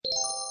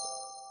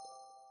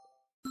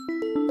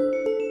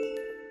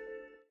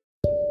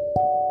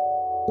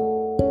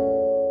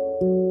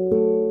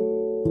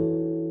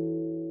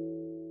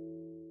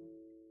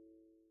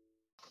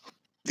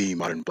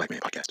Modern Black Man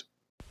Podcast.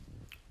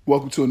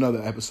 Welcome to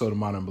another episode of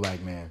Modern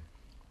Black Man.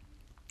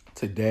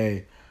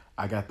 Today,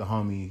 I got the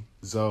homie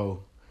Zoe,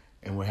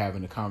 and we're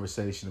having a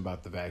conversation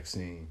about the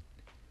vaccine.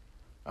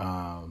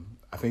 I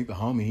think the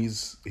homie,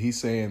 he's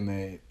saying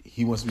that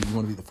you want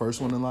to be the first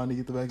one in line to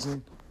get the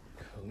vaccine?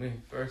 Me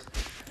first?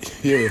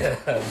 Yeah.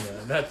 No,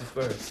 not the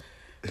first.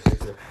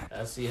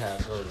 I'll see how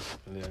it goes.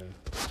 And then,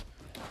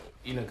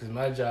 because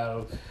my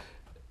job,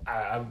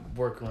 I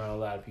work around a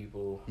lot of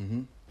people,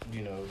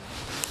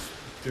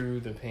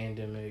 through the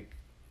pandemic.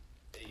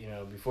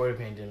 Before the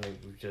pandemic,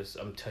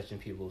 I'm touching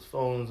people's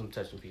phones, I'm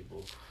touching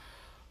people,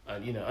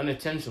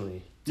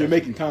 unintentionally. You're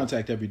making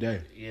contact every day.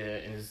 Yeah,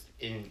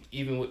 and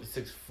even with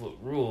the 6-foot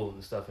rule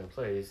and stuff in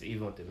place,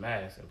 even with the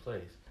mask in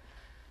place,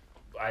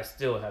 I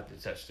still have to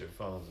touch their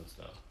phones and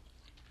stuff.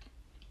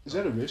 Is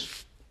that a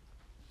risk?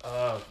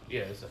 Yeah,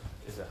 it's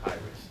a high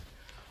risk.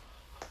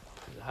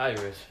 It's a high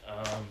risk,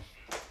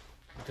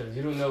 because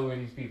you don't know where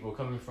these people are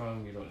coming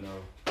from. You don't know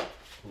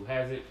who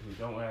has it, who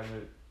don't have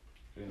it.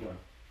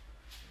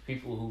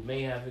 People who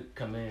may have it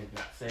come in,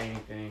 not say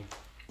anything,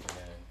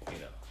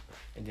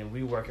 and then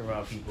we work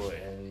around people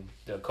and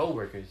the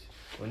coworkers.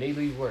 When they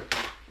leave work,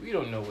 we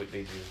don't know what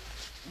they do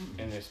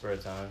in their spare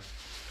time,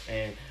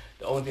 and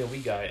the only thing we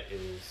got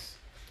is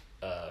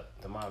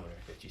thermometer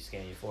that you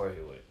scan your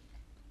forehead with,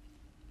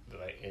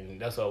 and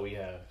that's all we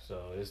have.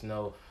 So there's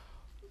no,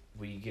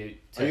 we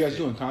get tested. Are you guys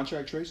doing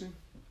contract tracing?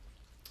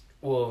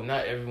 Well,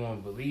 not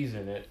everyone believes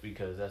in it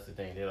because that's the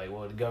thing. They're like,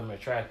 well, the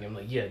government tracking. I'm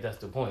like, yeah, that's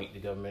the point. The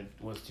government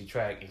wants to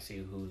track and see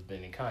who's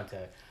been in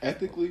contact.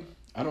 Ethically,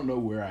 I don't know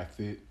where I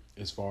fit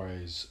as far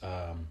as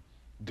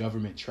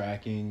government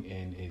tracking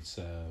and its,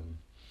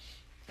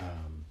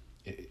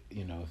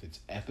 if it's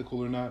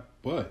ethical or not.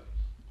 But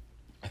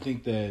I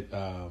think that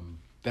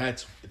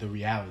that's the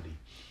reality.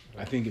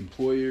 I think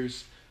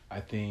employers,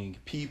 I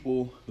think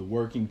people, the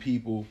working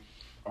people,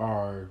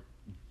 are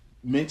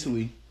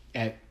mentally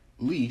at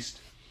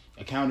least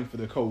accounting for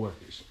their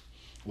coworkers.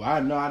 Well, I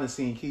know I done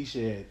seen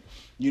Keisha at,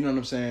 you know what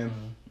I'm saying?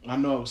 Mm-hmm. I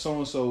know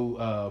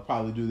so-and-so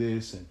probably do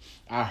this, and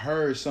I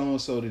heard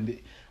so-and-so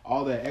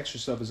all that extra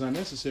stuff is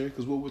unnecessary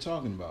because what we're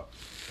talking about,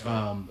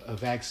 a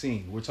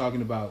vaccine. We're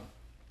talking about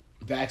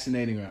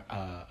vaccinating or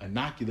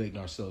inoculating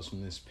ourselves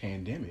from this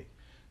pandemic.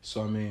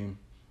 So, I mean,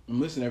 I'm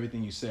listening to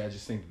everything you say. I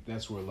just think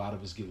that's where a lot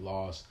of us get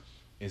lost,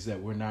 is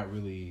that we're not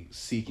really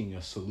seeking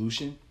a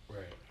solution.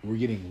 Right. We're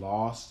getting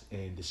lost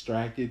and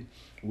distracted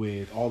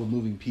with all the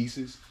moving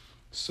pieces.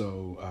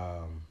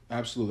 So,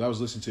 absolutely, I was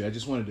listening to you. I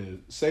just wanted to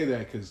say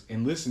that because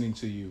in listening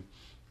to you,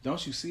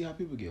 don't you see how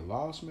people get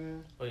lost,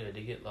 man? Oh, yeah,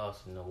 they get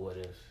lost in the what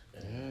ifs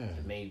and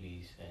the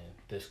maybes, and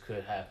this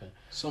could happen.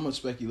 So much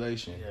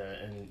speculation.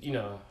 Yeah,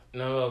 and,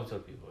 I always tell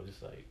people,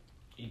 it's like,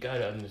 you got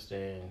to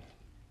understand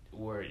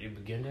where you're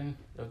beginning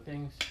of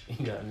things.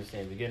 You got to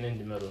understand the beginning,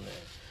 the middle, and the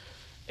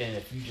end. And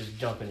if you just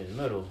jump in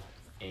the middle,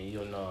 and you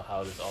don't know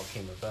how this all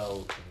came about,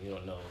 and you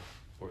don't know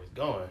where it's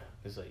going,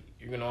 it's like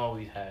you're going to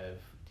always have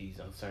these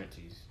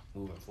uncertainties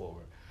moving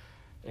forward.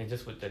 And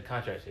just with the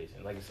contract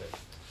tracing, like I said,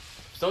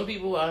 some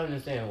people, I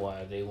understand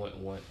why they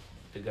wouldn't want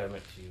the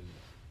government to,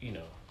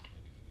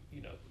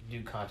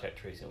 do contact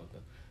tracing with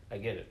them. I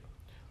get it.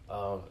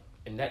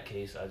 In that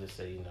case, I just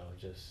say,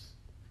 just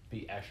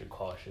be extra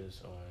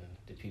cautious on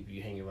the people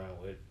you hang around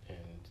with and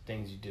the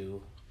things you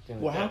do.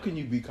 Well, how can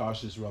you be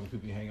cautious around the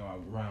people you hang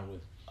around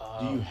with?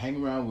 Do you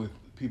hang around with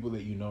people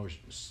that you know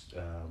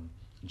are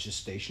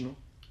gestational?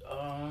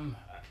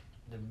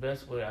 The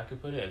best way I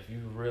could put it, if you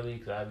really,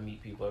 because I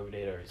meet people every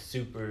day that are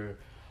super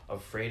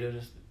afraid of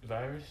this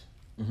virus,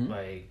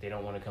 like they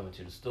don't want to come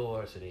into the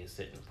store, so they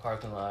sit in the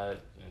parking lot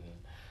and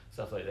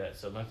stuff like that.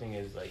 So my thing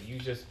is, like, you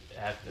just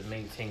have to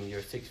maintain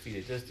your 6 feet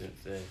of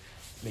distance and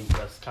make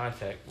less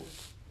contact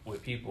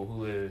with people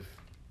who live,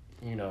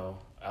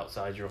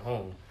 outside your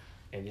home.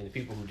 And then the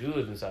people who do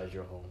live inside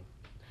your home,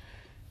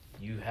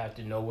 you have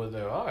to know where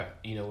they are,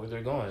 where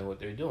they're going, what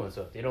they're doing.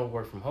 So if they don't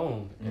work from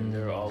home and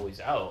they're always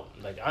out,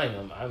 like I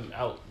am, I'm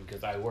out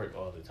because I work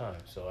all the time.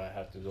 So I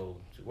have to go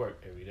to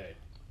work every day.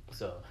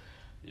 So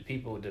the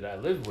people that I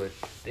live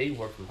with, they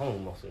work from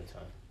home most of the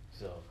time.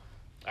 So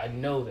I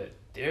know that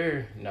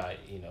they're not,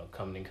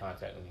 coming in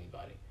contact with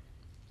anybody.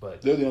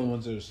 But they're the only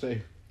ones that are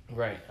safe.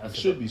 Right.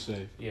 Should be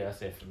safe. Yeah, I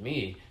said for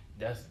me,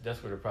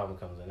 that's where the problem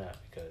comes in that,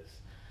 because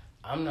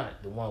I'm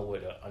not the one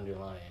with an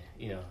underlying,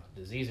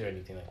 disease or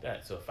anything like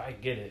that. So if I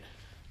get it,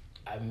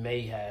 I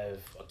may have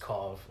a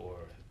cough or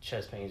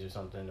chest pains or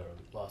something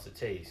or loss of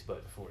taste.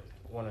 But for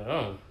one of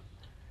them,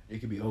 it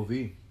could be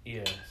OV.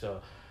 Yeah. So,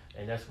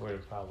 and that's where the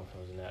problem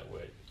comes in that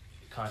with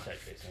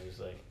contact tracing. It's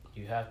like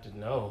you have to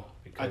know,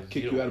 because I'd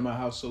kick you out of my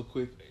house so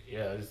quick.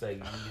 Yeah, it's like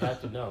you have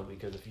to know,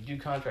 because if you do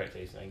contact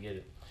tracing, I get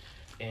it.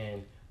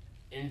 And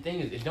the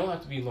thing is, it don't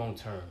have to be long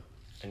term.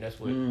 And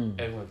that's what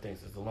everyone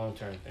thinks is the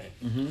long-term thing.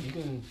 You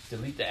can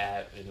delete the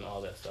app and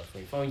all that stuff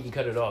from your phone. You can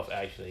cut it off,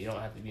 actually. You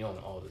don't have to be on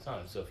it all the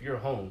time. So if you're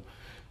home,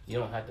 you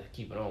don't have to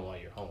keep it on while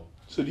you're home.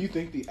 So do you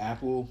think the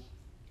Apple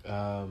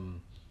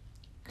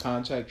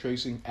contact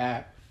tracing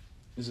app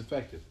is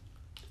effective?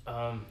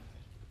 I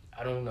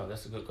don't know.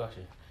 That's a good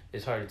question.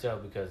 it's hard to tell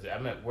because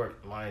I'm at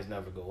work, mines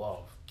never go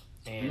off.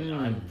 And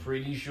I'm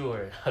pretty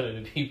sure out of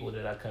the people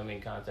that I come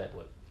in contact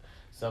with,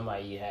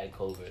 somebody had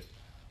COVID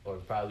or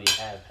probably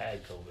have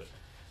had COVID.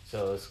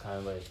 So it's kind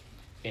of like,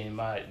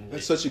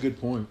 that's such a good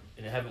point.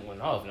 And it haven't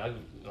went off. And I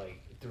like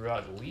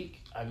throughout the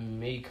week, I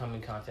may come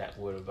in contact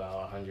with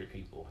about 100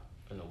 people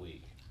in a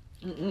week.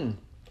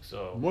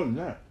 So more than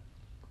that.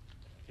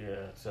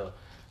 Yeah. So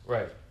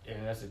right,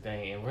 and that's the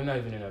thing. And we're not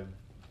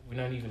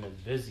even as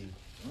busy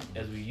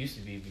as we used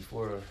to be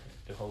before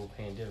the whole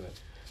pandemic.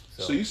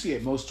 So you see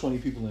at most 20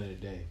 people in a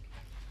day.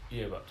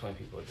 Yeah, about 20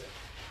 people a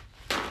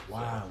day.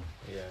 Wow.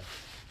 So, yeah.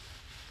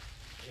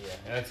 Yeah,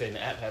 and like I said,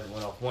 the app hasn't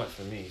went off once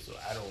for me, so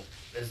I don't.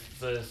 It's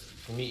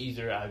for me,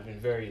 either I've been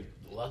very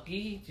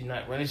lucky to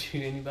not run into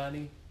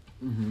anybody,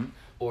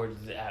 or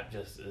the app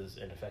just is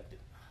ineffective.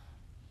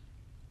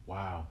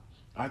 Wow,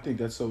 I think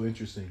that's so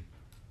interesting.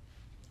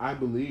 I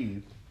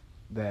believe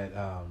that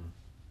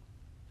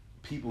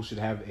people should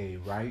have a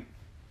right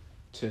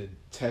to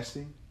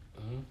testing,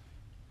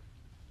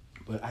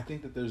 but I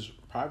think that there's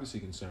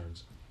privacy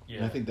concerns. Yeah.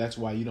 And I think that's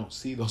why you don't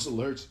see those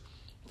alerts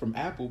from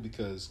Apple,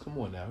 because come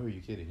on now, who are you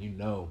kidding?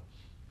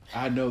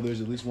 I know there's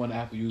at least one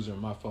Apple user on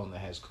my phone that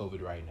has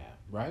COVID right now,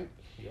 right?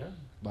 Yeah.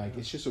 Like,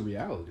 it's just a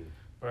reality.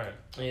 Right.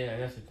 Yeah,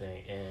 and that's the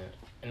thing.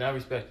 And I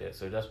respect that.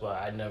 So that's why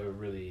I never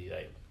really,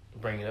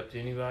 bring it up to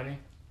anybody.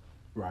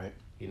 Right.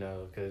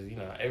 Because,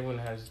 everyone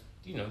has,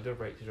 their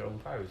right to their own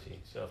privacy.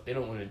 So if they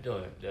don't want to do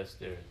it, that's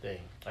their thing.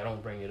 I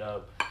don't bring it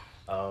up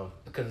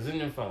because it's in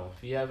their phone.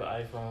 If you have an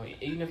iPhone,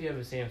 even if you have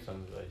a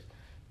Samsung device,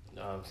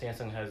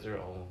 Samsung has their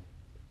own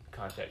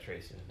contact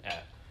tracing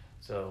app.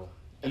 So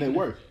and they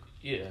work.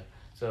 Yeah.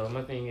 So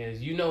my thing is,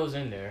 it's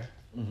in there.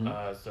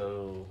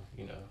 So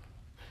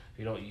if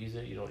you don't use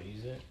it, you don't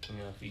use it.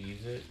 If you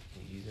use it,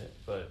 you use it.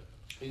 But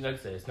like I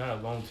said, it's not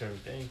a long-term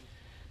thing.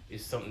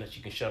 It's something that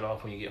you can shut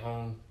off when you get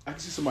home. I can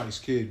see somebody's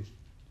kid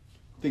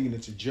thinking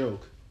it's a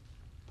joke,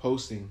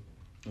 posting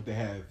that they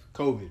have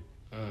COVID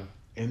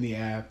in the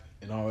app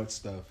and all that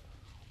stuff,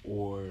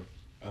 or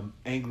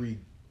angry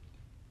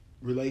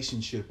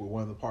relationship where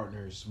one of the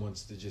partners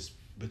wants to just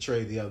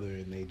betray the other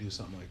and they do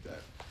something like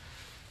that.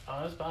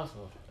 Oh, it's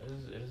possible.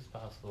 It is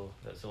possible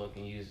that someone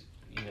can use,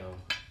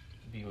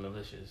 be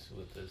malicious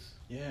with this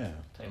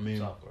type of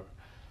software.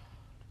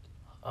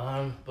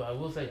 But I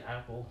will say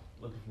Apple,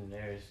 looking from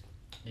theirs,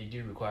 they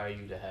do require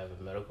you to have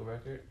a medical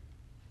record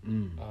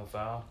on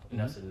file. And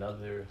that's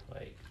another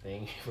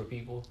thing for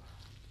people.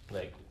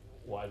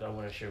 Why do I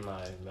want to share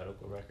my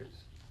medical records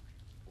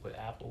with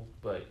Apple?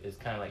 But it's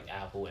kind of like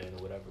Apple and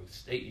whatever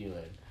state you're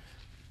in.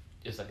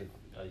 It's like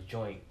a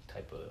joint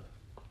type of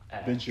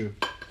app. Venture.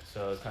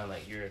 So it's kind of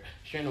like you're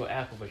sharing with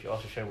Apple, but you're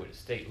also sharing with the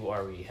state who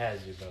already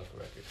has your medical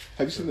record.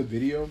 Have you seen the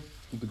video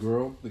with the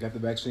girl that got the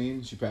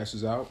vaccine? She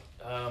passes out.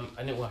 I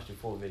didn't watch the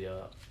full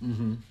video.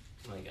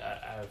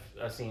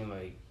 I've seen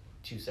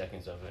 2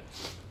 seconds of it.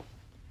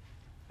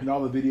 And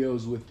all the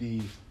videos with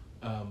the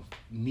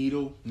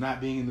needle not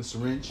being in the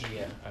syringe.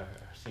 Yeah, I've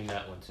seen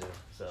that one too.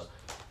 So,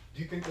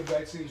 do you think the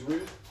vaccine's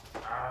real?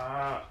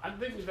 I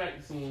think the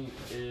vaccine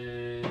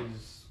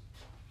is.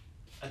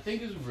 I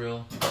think it's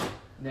real.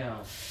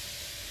 Now,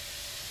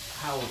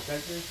 how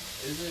effective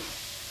is it?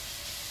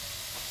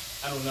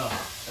 I don't know.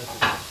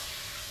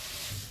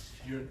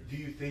 Do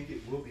you think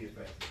it will be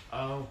effective?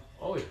 Oh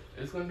yeah,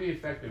 it's going to be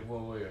effective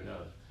one way or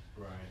another.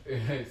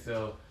 Right.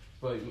 So,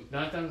 but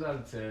 9 times out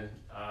of 10,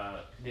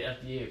 the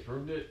FDA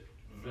approved it,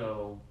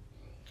 so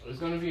it's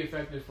going to be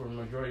effective for the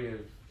majority of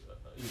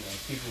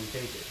people who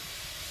take it.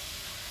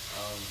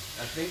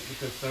 I think the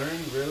concern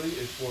really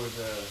is for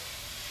the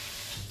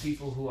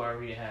people who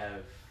already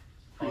have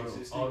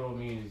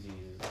autoimmune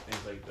diseases,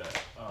 things like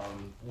that.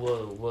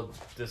 Will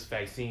this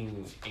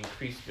vaccine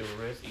increase their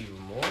risk even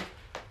more?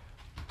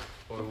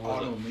 Or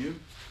autoimmune?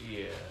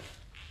 Yeah.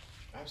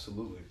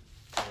 Absolutely.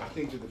 I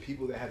think that the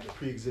people that have the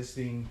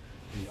pre-existing,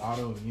 the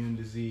autoimmune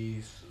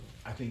disease,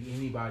 I think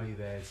anybody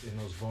that's in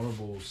those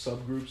vulnerable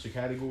subgroups or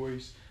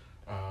categories,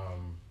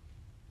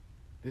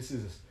 this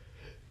is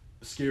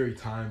a scary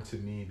time to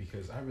me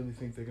because I really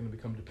think they're going to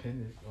become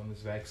dependent on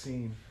this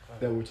vaccine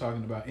that we're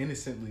talking about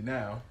innocently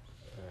now.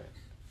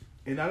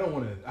 And I don't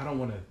want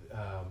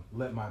to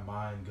let my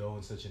mind go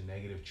in such a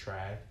negative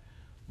track,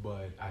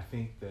 but I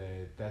think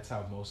that that's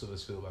how most of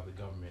us feel about the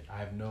government. I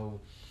have no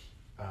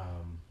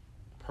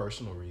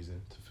personal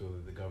reason to feel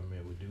that the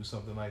government would do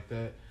something like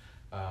that,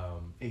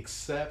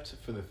 except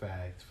for the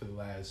fact for the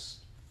last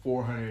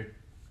 400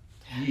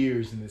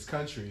 years in this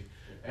country,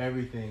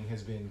 everything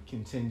has been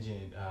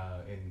contingent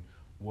in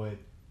what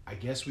I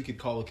guess we could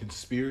call a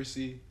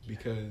conspiracy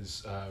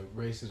because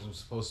racism is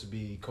supposed to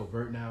be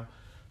covert now.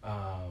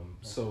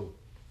 So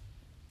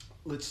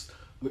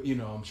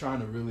I'm trying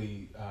to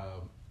really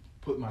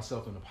put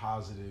myself in a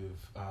positive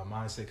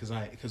mindset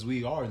because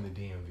we are in the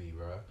DMV,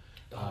 bro.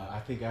 I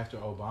think after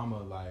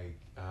Obama,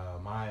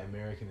 my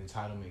American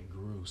entitlement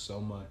grew so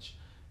much.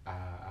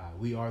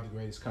 We are the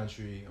greatest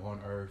country on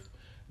earth.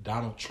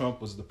 Donald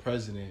Trump was the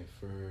president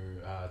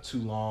for too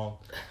long.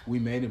 We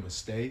made a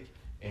mistake,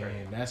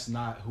 and that's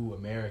not who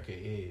America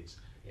is.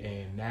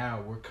 And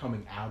now we're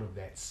coming out of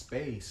that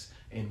space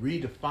and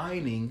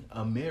redefining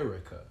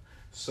America.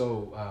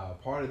 So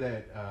part of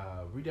that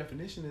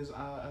redefinition is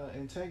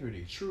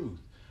integrity, truth.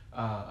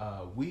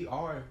 We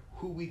are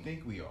who we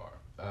think we are.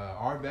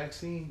 Our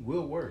vaccine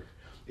will work.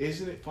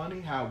 Isn't it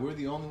funny how we're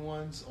the only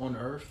ones on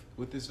Earth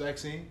with this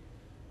vaccine?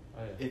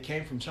 Oh, yeah. It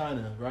came from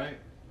China, right?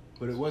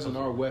 But it wasn't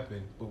our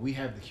weapon. But we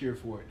have the cure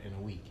for it in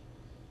a week.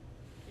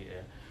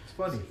 Yeah. It's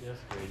funny. That's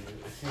crazy.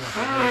 It seems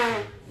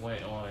like the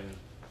went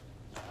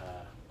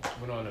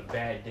on a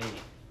bad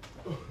date,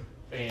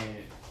 and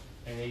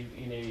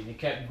they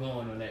kept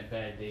going on that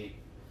bad date,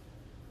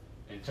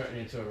 and turned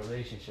into a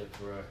relationship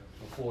for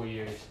 4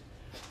 years.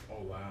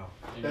 Oh wow,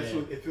 And that's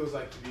then, what it feels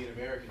like to be an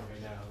American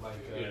right now. Like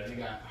you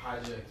got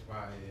hijacked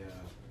by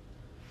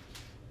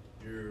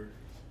your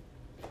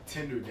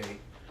Tinder date.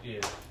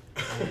 Yeah.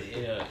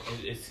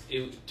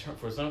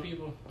 For some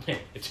people,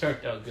 it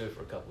turned out good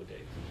for a couple of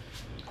days.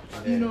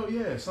 You know,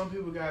 yeah, some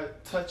people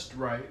got touched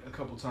right a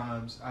couple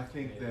times. I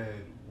think that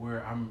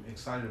where I'm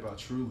excited about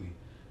truly,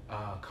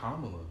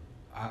 Kamala.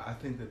 I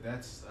think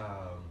that's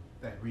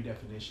that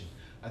redefinition.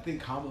 I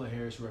think Kamala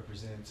Harris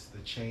represents the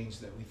change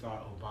that we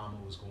thought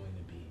Obama was going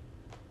to be.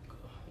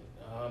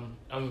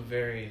 I'm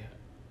very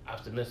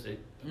optimistic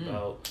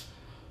about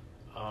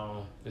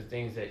the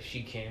things that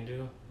she can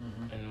do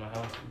in my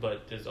house,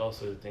 but there's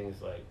also the things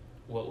like,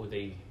 what would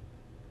they?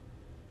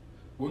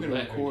 We're gonna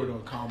record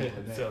on Kamala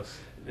next. So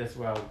that's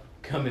where I'll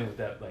come in with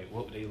that. Like,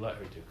 what would they let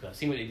her do? Because I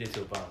see what they did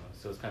to Obama,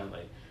 so it's kind of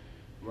like.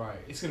 Right.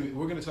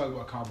 We're gonna talk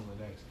about Kamala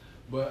next,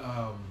 but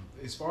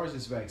as far as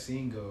this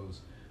vaccine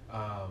goes.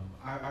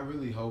 I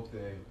really hope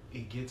that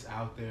it gets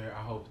out there.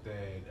 I hope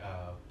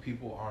that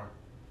people aren't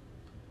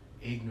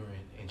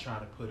ignorant and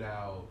trying to put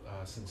out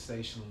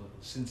sensational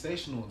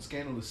and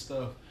scandalous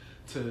stuff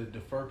to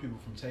defer people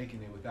from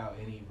taking it without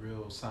any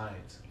real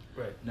science.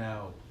 Right.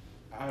 Now,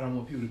 I don't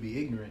want people to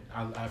be ignorant.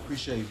 I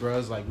appreciate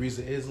bros like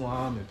Riza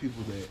Islam and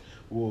people that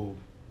will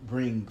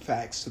bring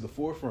facts to the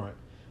forefront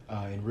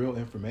and real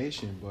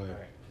information, but.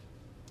 Right.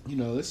 You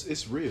know,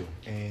 it's real,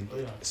 and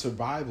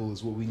survival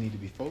is what we need to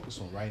be focused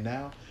on. Right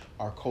now,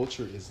 our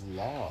culture is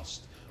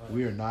lost. Right.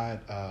 We are not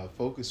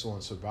focused on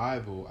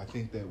survival. I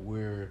think that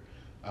we're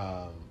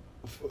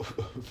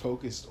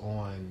focused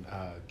on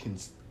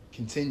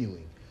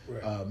continuing,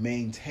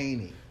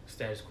 maintaining.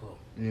 Status quo.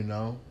 You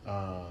know,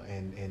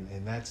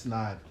 and that's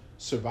not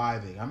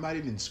surviving. I'm not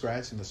even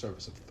scratching the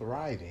surface of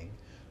thriving.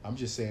 I'm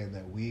just saying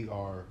that we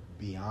are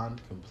beyond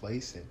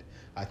complacent.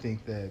 I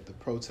think that the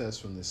protests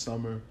from the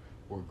summer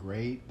were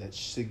great. That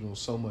signals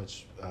so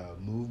much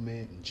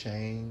movement and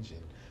change,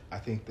 and I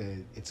think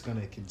that it's going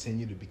to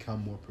continue to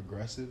become more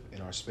progressive in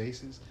our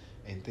spaces.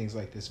 And things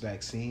like this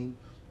vaccine,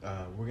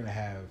 we're going to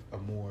have a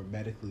more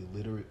medically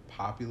literate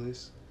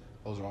populace.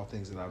 Those are all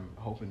things that I'm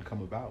hoping to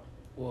come about.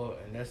 Well,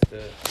 and that's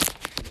the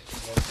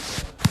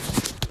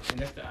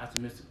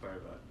optimistic part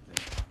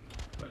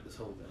about this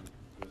whole thing.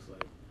 It's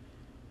like,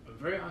 I'm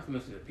very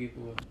optimistic that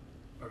people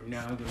are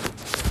now going to be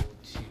able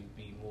to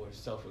be more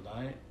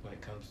self-reliant when it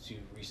comes to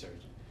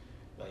researching,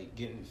 like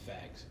getting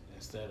facts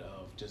instead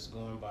of just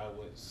going by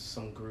what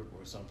some group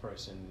or some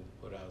person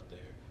put out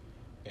there,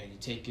 and you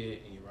take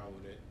it and you run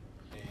with it.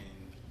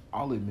 And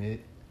I'll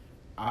admit,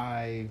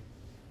 I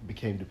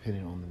became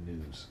dependent on the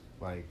news.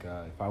 Like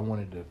if I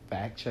wanted to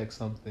fact check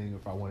something,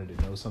 if I wanted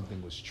to know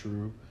something was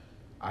true,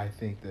 I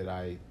think that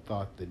I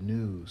thought the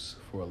news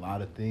for a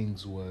lot of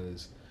things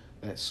was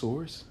that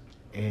source,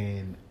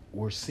 and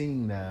we're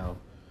seeing now.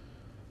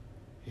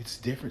 It's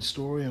a different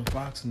story on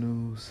Fox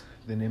News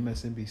than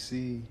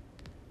MSNBC,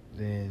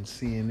 than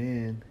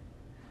CNN,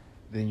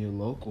 than your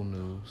local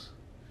news,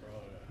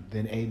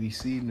 than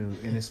ABC News.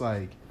 And it's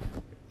like,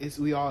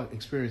 we all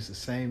experience the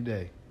same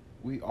day.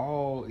 We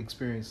all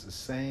experience the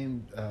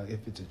same,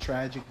 if it's a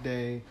tragic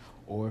day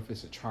or if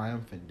it's a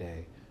triumphant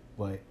day.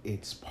 But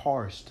it's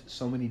parsed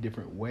so many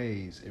different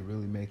ways, it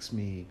really makes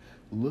me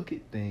look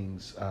at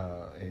things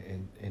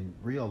and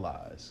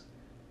realize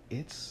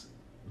it's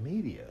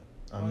media.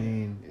 I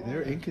mean,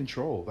 they're in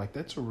control. Like,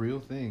 that's a real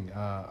thing.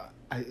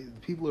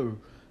 People are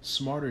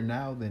smarter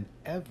now than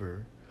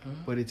ever,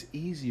 but it's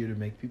easier to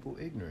make people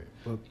ignorant.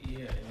 But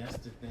yeah, and that's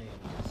the thing.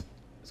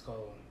 It's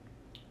called,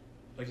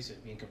 like you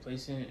said, being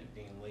complacent and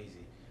being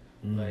lazy.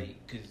 Like,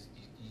 because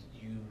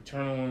you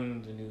turn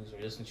on the news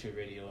or listen to your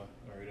radio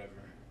or whatever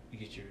you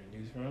get your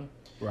news from.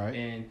 Right.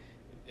 And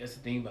that's the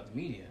thing about the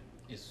media.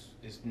 It's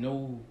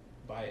no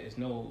bias. It's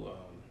no,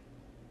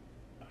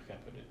 how can I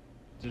put it?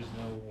 There's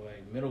no,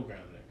 like, middle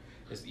ground there.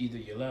 It's either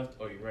you're left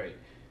or you're right,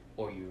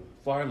 or you're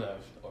far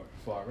left or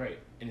far right,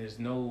 and there's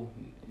no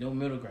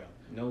middle ground,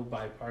 no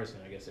bipartisan,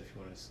 I guess, if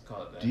you want to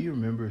call it that. Do you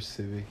remember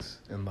civics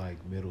in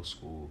like middle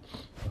school?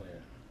 Oh yeah.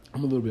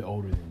 I'm a little bit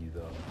older than you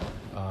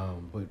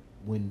though, but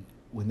when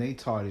they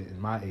taught it in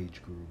my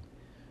age group,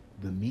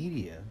 the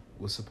media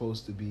was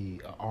supposed to be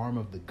an arm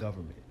of the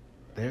government.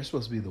 They're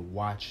supposed to be the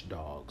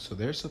watchdog, so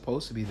they're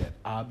supposed to be that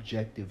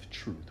objective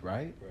truth,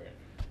 right?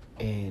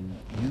 Right. And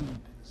you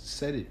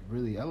said it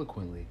really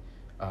eloquently.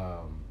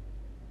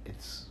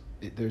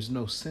 There's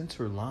no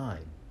center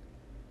line.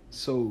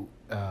 So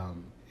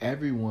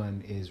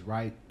everyone is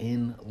right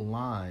in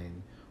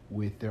line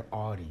with their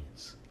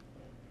audience,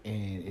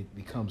 and it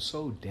becomes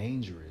so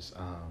dangerous.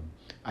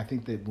 I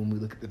think that when we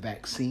look at the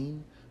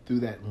vaccine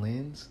through that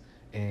lens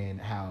and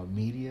how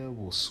media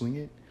will swing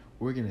it,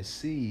 we're gonna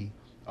see,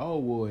 oh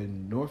well,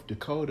 in North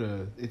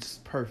Dakota it's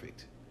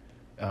perfect,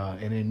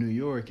 and in New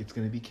York it's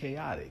gonna be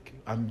chaotic.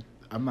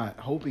 I'm not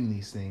hoping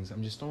these things.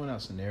 I'm just throwing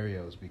out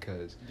scenarios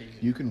because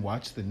you can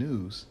watch the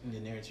news. And the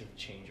narrative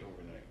change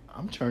overnight.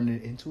 I'm turning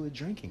it into a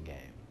drinking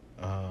game.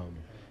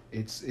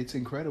 It's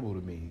incredible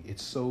to me.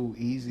 It's so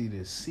easy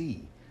to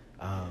see.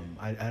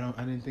 I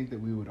didn't think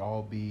that we would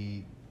all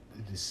be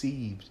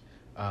deceived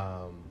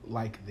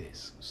like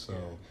this.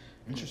 So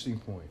interesting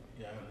point.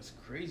 Yeah, it's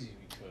crazy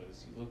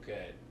because you look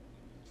at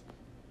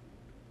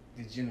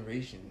the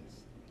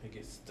generations that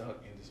get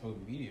stuck in this whole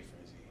media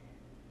frenzy,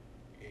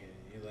 and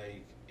you're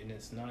like, and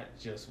it's not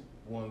just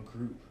one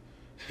group.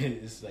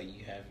 It's like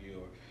you have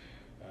your,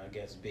 I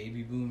guess,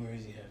 baby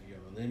boomers, you have your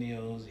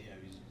millennials, you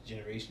have your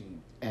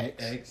Generation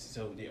X.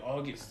 So they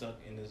all get stuck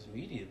in this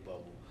media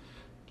bubble,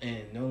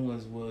 and no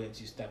one's willing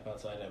to step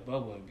outside that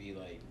bubble and be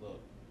like,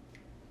 look,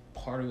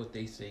 part of what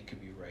they say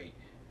could be right,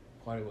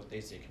 part of what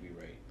they say could be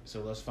right.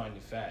 So let's find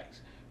the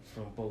facts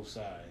from both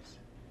sides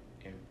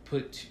and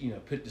put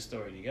the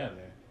story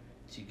together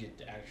to get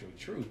the actual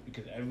truth,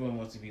 because everyone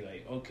wants to be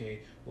like, okay,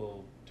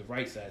 well, the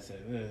right side said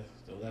this,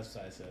 the left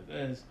side said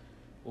this,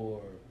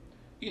 or,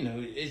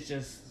 it's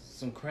just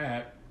some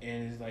crap,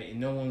 and it's like, and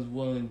no one's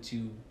willing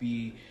to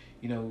be,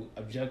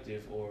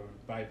 objective or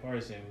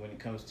bipartisan when it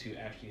comes to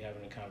actually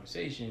having a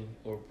conversation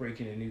or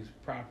breaking the news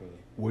properly.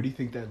 Where do you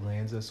think that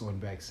lands us on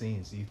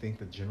vaccines? Do you think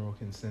the general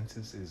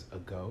consensus is a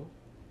go?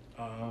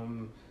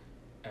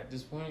 At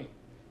this point,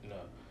 no.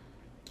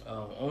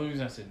 Only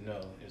reason I said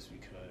no is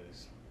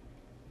because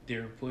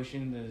they're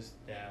pushing this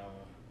down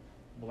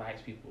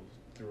black people's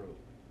throat,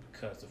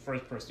 because the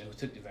first person who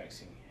took the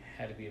vaccine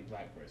had to be a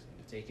black person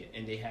to take it,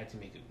 and they had to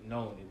make it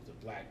known it was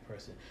a black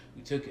person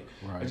who took it.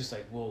 Right. I'm just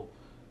like, well,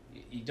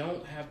 you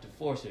don't have to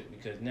force it,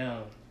 because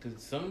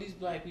some of these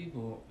black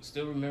people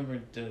still remember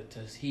the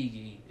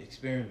Tuskegee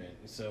experiment,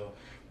 so,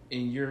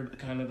 and you're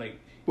kind of like.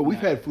 But we've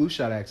had flu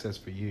shot access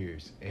for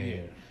years,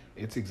 and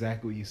it's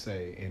exactly what you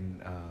say.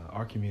 In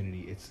our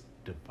community, it's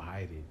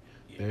divided.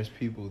 Yeah. There's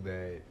people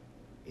that,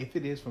 if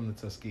it is from the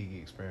Tuskegee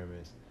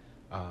experiments,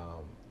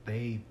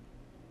 they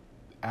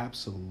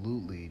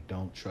absolutely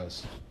don't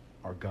trust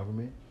our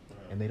government,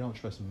 and they don't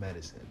trust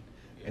medicine.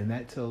 Yeah. And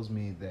that tells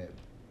me that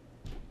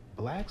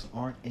blacks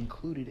aren't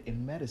included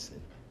in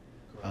medicine.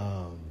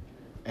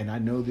 And I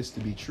know this to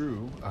be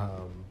true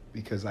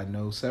because I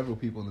know several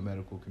people in the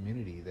medical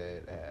community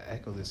that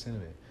echo this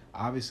sentiment.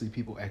 Obviously,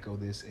 people echo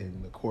this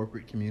in the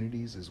corporate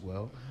communities as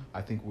well.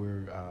 I think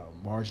we're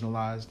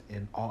marginalized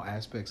in all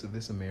aspects of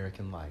this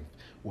American life,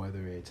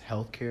 whether it's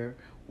healthcare,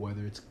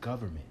 whether it's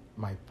government.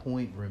 My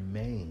point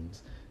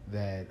remains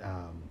that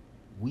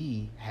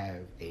we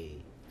have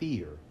a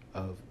fear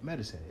of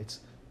medicine.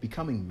 It's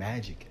becoming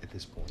magic at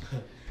this point.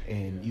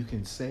 And you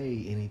can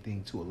say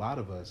anything to a lot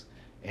of us,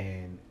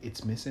 and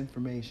it's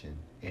misinformation,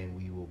 and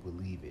we will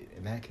believe it.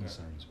 And that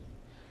concerns me.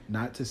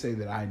 Not to say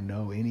that I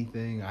know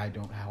anything, I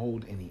don't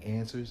hold any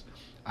answers.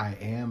 I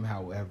am,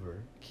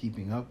 however,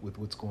 keeping up with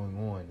what's going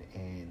on.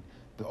 And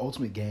the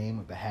ultimate game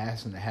of the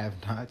haves and the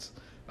have-nots,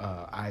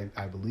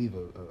 I believe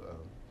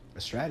a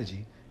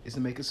strategy is to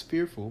make us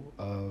fearful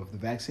of the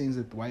vaccines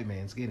that the white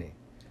man's getting.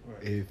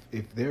 Right.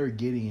 If they're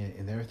getting it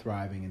and they're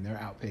thriving and they're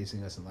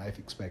outpacing us in life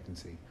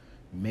expectancy,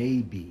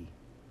 maybe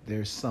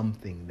there's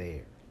something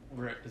there.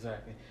 Right,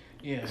 exactly.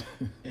 Yeah,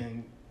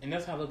 and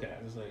that's how I look at it.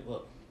 It's like,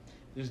 look,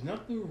 there's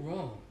nothing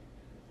wrong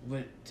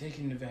with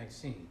taking the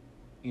vaccine,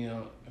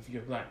 if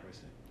you're a black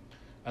person.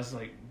 I was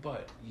like,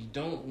 but you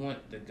don't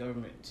want the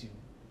government to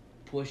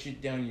push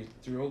it down your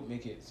throat,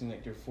 make it seem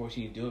like they're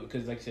forcing you to do it,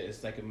 because, like I said,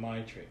 it's like a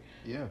mind trick.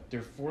 Yeah.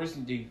 They're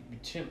forcing, they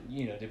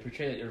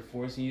portray that they're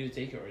forcing you to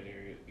take it, or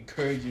they're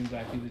encouraging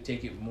black people to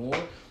take it more.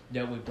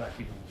 That way black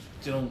people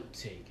don't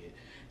take it.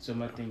 So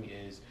my thing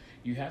is,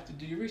 you have to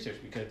do your research,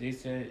 because they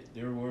said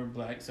there were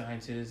black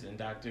scientists and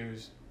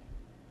doctors,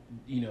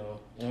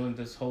 on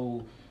this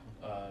whole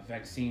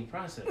vaccine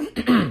process.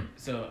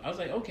 So I was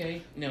like,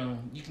 okay, now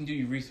you can do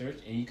your research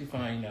and you can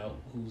find out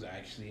who's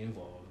actually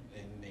involved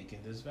in making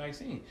this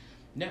vaccine.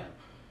 Now,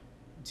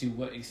 to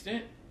what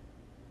extent,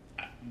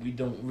 we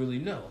don't really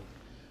know.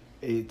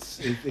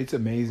 It's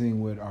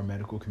amazing what our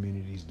medical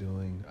community is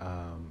doing,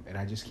 and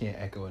I just can't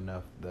echo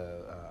enough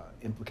the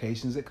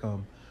implications that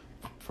come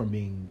from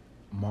being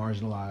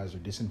marginalized or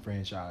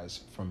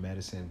disenfranchised from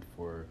medicine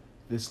for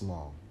this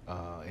long.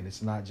 And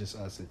it's not just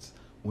us, it's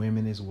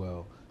women as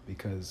well,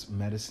 because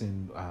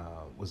medicine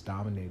was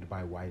dominated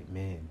by white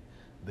men.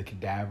 The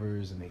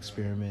cadavers and the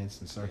experiments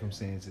and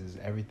circumstances,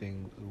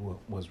 everything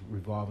was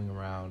revolving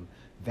around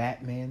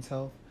that man's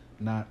health,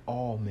 not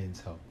all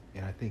men's health.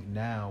 And I think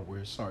now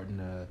we're starting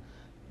to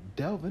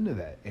delve into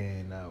that.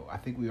 And I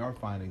think we are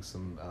finding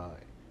some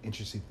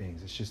interesting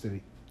things. It's just that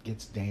it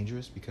gets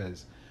dangerous,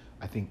 because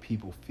I think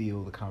people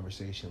feel the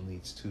conversation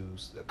leads to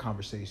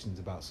conversations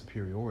about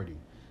superiority.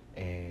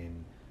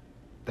 And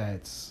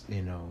that's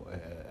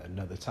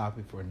another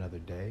topic for another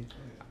day.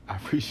 I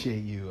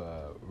appreciate you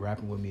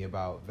rapping with me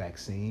about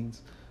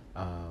vaccines.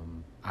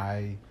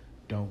 I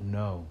don't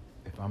know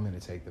if I'm going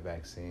to take the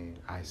vaccine.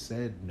 I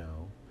said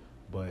no,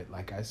 but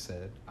like I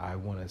said, I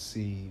want to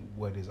see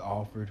what is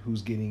offered,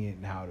 who's getting it,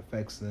 and how it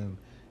affects them.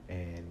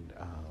 And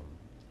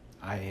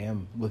I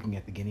am looking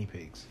at the guinea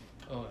pigs.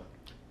 Oh.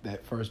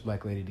 That first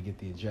black lady to get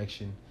the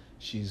injection,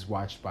 she's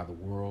watched by the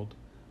world.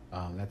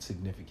 That's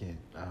significant.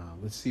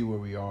 Let's see where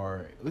we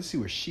are. Let's see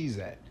where she's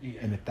at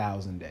in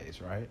 1,000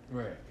 days, right?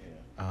 Right,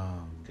 yeah.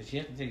 Because she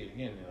has to take it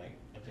again in, like,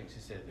 I think she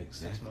said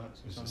exactly. 6 months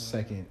or something. It's a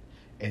second.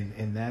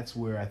 And that's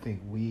where I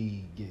think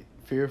we get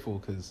fearful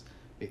because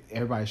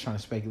everybody's trying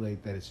to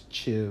speculate that it's a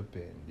chip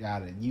and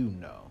yada, and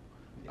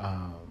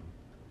Yeah.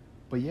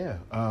 But yeah,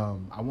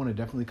 I want to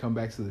definitely come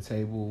back to the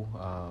table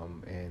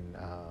and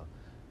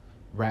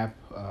rap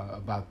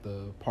about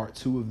the part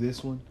 2 of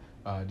this one.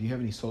 Do you have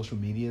any social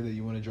media that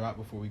you want to drop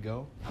before we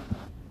go?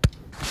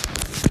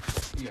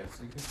 Yeah,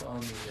 so you can follow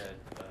me at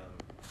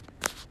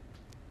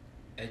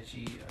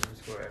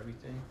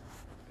edgy_everything.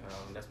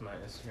 That's my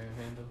Instagram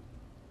handle.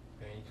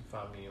 And you can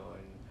find me on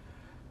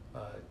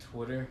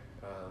Twitter,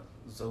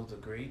 Zoe the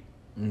Great.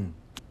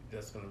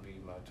 That's going to be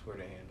my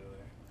Twitter handle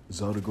there.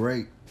 Zoe the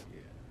Great.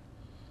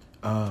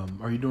 Yeah.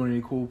 Are you doing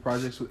any cool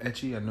projects with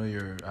Etchy? I know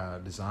your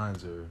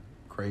designs are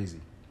crazy.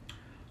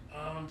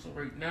 So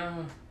right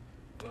now,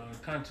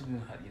 kind of taking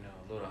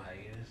a little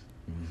hiatus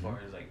as far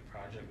as like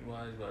project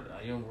wise, but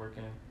I am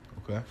working.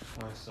 Okay.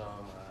 On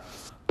some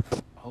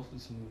hopefully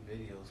some new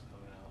videos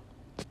coming out.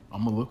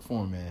 I'm gonna look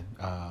for them, man.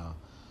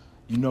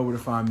 You know where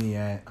to find me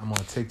at. I'm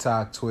on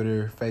TikTok,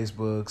 Twitter,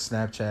 Facebook,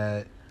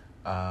 Snapchat,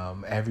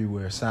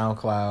 everywhere.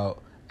 SoundCloud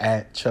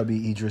at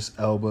Chubby Idris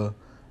Elba.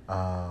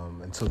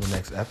 Until the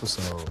next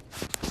episode.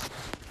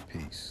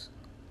 Peace.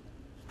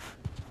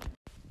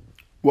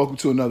 Welcome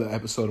to another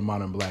episode of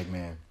Modern Black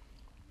Man.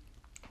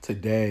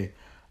 Today,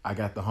 I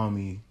got the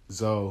homie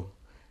Zoe,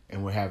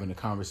 and we're having a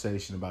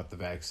conversation about the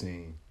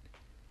vaccine.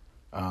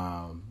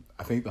 I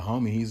think the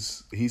homie,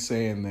 he's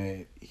saying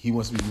that he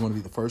wants to be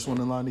the first one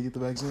in line to get the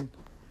vaccine.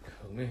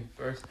 Me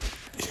first?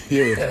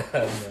 Yeah.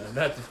 No,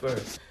 not the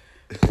first.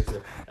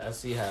 I'll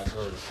see how it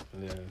goes.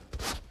 And then,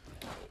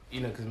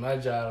 because my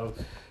job,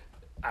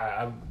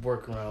 I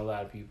work around a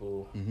lot of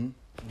people,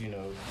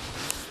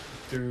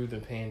 through the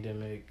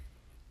pandemic.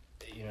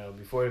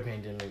 Before the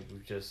pandemic,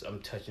 I'm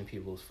touching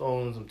people's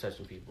phones. I'm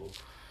touching people,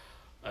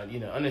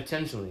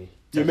 unintentionally.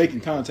 You're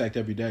making contact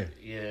every day.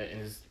 Yeah,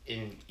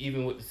 and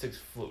even with the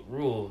 6-foot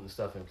rule and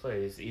stuff in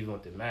place, even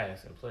with the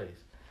mask in place,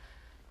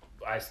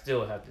 I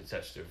still have to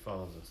touch their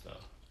phones and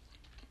stuff.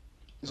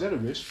 Is that a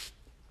risk?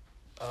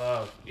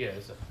 Yeah,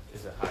 it's a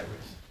high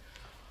risk.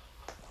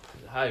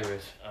 It's a high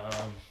risk.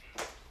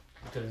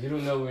 Because you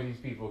don't know where these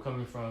people are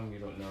coming from. You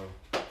don't know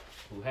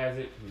who has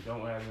it, who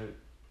don't have it.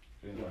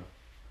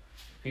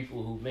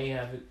 People who may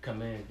have it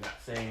come in, not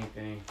say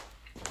anything,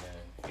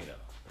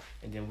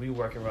 and then we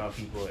work around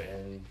people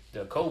and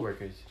the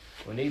coworkers.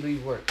 When they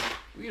leave work,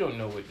 we don't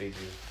know what they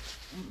do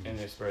in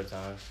their spare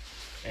time,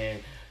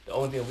 and the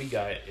only thing we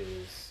got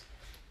is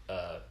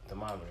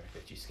thermometer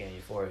that you scan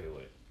your forehead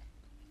with,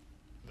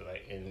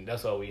 and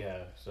that's all we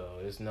have. So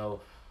there's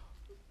no.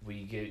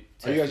 We get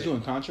tested. Are you guys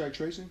doing contract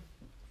tracing?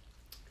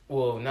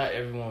 Well, not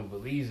everyone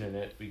believes in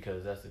it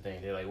because that's the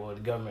thing. They're like, well,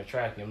 the government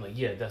tracking. I'm like,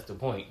 yeah, that's the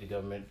point. The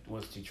government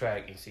wants to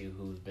track and see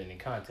who's been in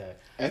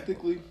contact.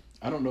 Ethically,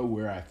 I don't know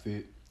where I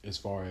fit as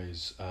far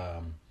as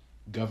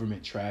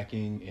government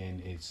tracking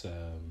and its,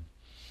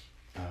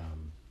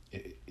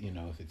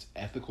 if it's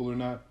ethical or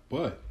not.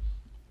 But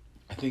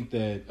I think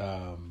that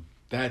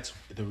that's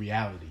the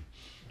reality.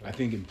 I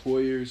think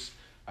employers,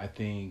 I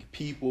think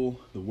people,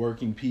 the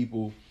working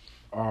people,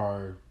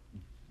 are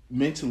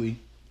mentally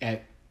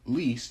at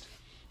least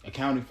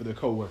accounting for their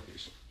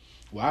coworkers.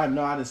 Well, I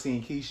know I done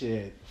seen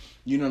Keisha at,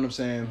 you know what I'm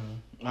saying?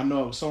 Mm-hmm. I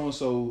know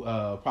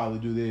so-and-so probably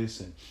do this,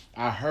 and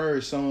I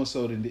heard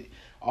so-and-so that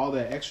all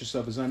that extra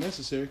stuff is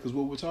unnecessary because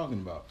what we're talking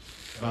about,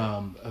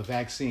 a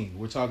vaccine.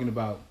 We're talking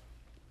about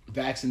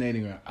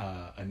vaccinating or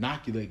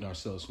inoculating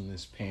ourselves from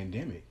this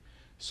pandemic.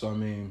 So, I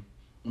mean,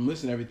 I'm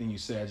listening to everything you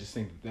say. I just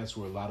think that's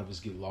where a lot of us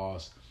get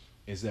lost,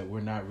 is that we're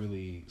not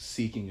really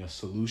seeking a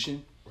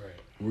solution. Right.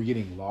 We're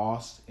getting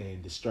lost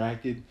and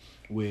distracted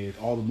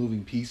with all the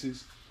moving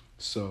pieces.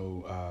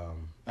 So,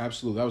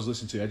 absolutely. I was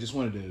listening to you. I just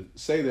wanted to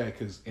say that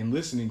because in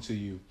listening to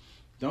you,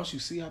 don't you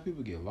see how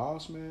people get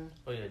lost, man?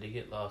 Oh, yeah. They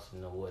get lost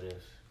in the what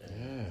ifs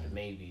and the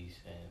maybes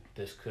and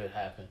this could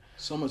happen.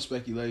 So much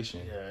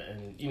speculation. Yeah.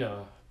 And,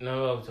 I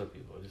always tell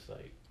people, just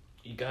like,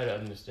 you got to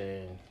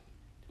understand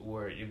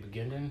where you're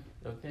beginning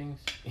of things.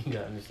 You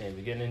got to understand the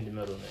beginning, the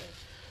middle, and the end.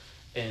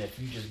 And if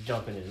you just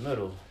jump in the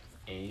middle,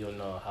 and you don't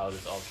know how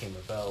this all came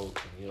about,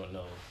 and you don't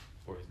know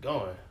where it's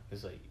going,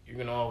 it's like you're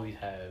going to always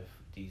have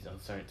these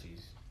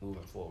uncertainties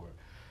moving forward.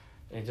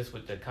 And just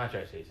with the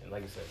contract chasing,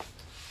 like I said,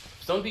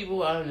 some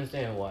people, I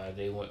understand why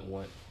they wouldn't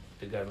want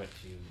the government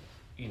to,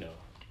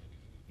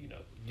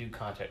 do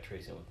contact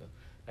tracing with them.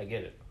 I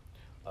get it.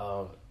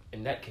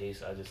 In that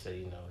case, I just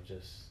say,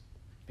 just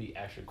be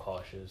extra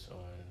cautious on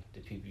the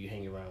people you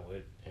hang around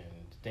with and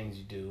the things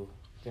you do.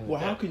 Well,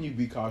 how can you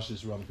be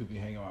cautious around the people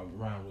you hang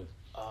around with?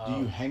 Do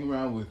you hang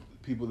around with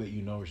people that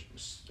you know are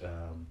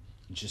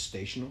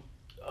gestational?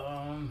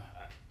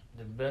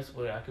 The best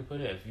way I could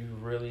put it, if you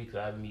really,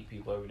 because I meet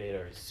people every day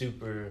that are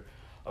super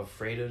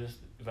afraid of this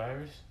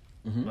virus.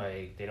 Mm-hmm.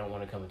 Like, they don't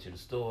want to come into the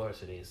store,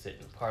 so they sit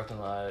in the parking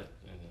lot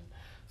and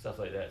stuff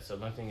like that. So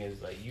my thing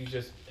is, like, you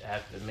just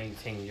have to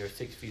maintain your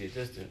 6 feet of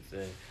distance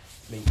and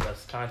make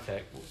less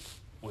contact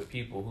with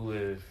people who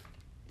live,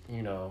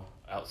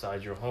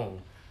 outside your home.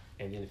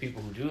 And then the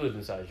people who do live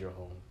inside your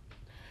home,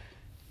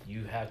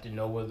 you have to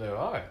know where they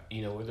are,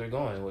 where they're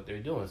going, what they're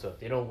doing. So if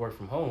they don't work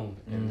from home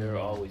and they're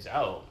always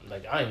out,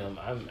 like I am,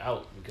 I'm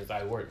out because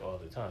I work all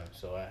the time.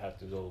 So I have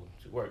to go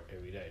to work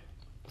every day.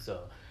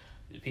 So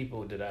the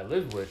people that I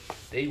live with,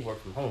 they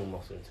work from home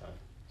most of the time.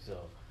 So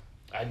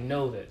I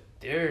know that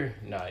they're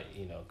not,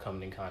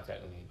 coming in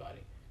contact with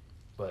anybody.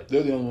 But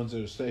they're the only ones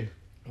that are safe.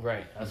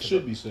 Right.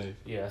 Should be safe.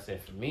 Yeah, I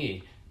said for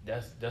me,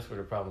 that's where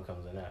the problem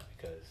comes in at,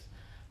 because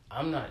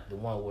I'm not the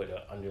one with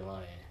an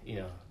underlying,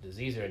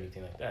 disease or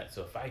anything like that.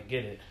 So if I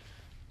get it,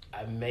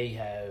 I may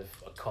have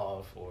a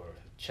cough or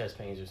chest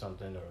pains or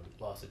something or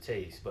loss of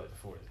taste. But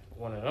for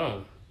one of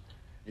them,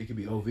 it could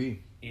be OV.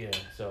 Yeah.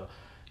 So,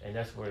 and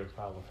that's where the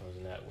problem comes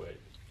in at with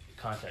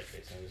contact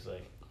tracing. It's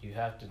like you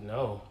have to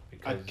know,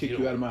 because I'd kick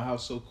you out of my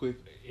house so quick.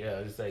 Yeah,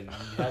 it's like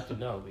you have to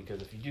know,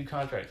 because if you do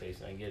contact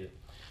tracing, I get it.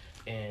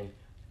 And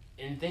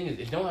the thing is,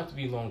 it don't have to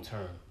be long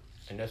term.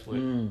 And that's what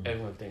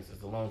everyone thinks is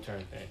the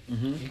long-term thing.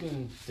 Mm-hmm. You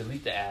can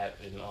delete the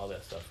app and all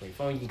that stuff from your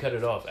phone. You can cut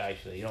it off,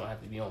 actually. You don't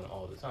have to be on it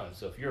all the time.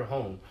 So if you're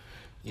home,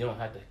 you don't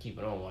have to keep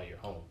it on while you're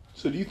home.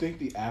 So do you think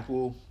the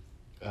Apple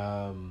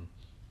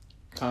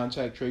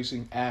contact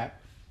tracing app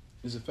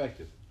is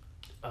effective?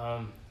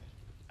 I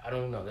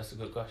don't know. That's a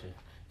good question.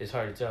 It's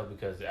hard to tell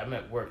because I'm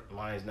at work.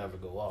 Mine never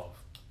go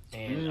off.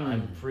 And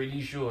I'm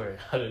pretty sure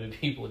out of the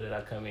people that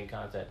I come in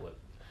contact with,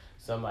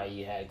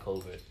 somebody had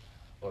COVID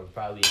or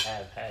probably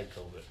have had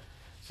COVID.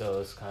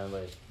 So it's kind of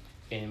like,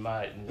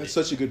 that's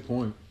such a good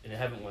point. And it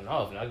haven't went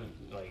off. And I,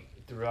 like,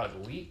 throughout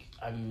the week,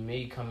 I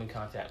may come in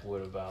contact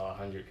with about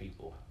 100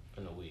 people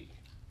in a week.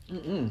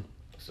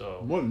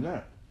 So more than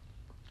that.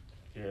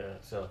 Yeah.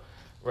 So,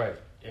 right.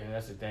 And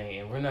that's the thing.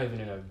 And we're not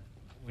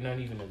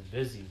even as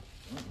busy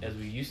as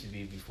we used to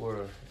be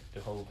before the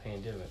whole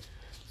pandemic.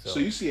 So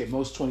you see at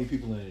most 20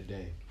 people in a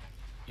day.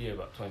 Yeah,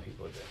 about 20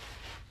 people a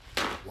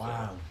day.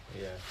 Wow. So,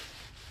 yeah.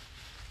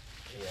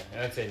 Yeah,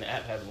 and I'd say the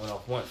app hasn't went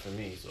off once for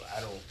me, so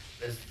I don't.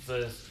 It's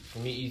for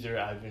me, either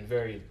I've been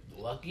very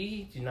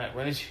lucky to not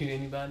run into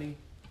anybody,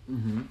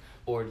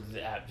 or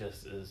the app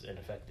just is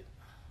ineffective.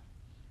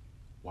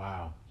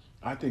 Wow,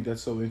 I think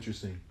that's so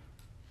interesting.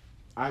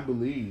 I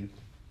believe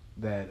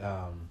that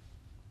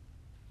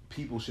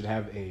people should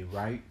have a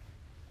right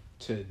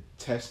to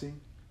testing,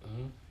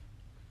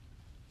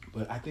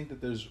 but I think that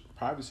there's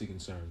privacy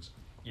concerns.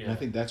 Yeah. And I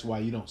think that's why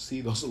you don't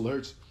see those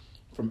alerts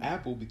from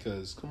Apple,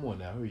 because come on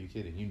now, who are you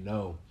kidding?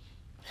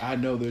 I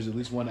know there's at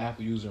least one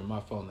Apple user on my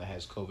phone that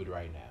has COVID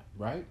right now,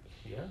 right?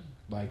 Yeah.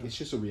 Like, it's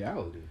just a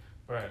reality.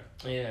 Right.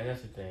 Yeah, and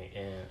that's the thing.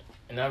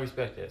 And I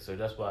respect that. So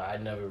that's why I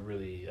never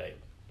really,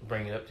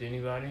 bring it up to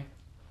anybody.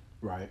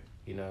 Right.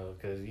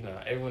 Because,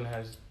 everyone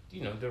has,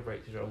 their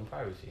right to their own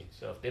privacy.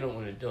 So if they don't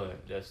want to do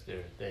it, that's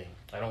their thing.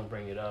 I don't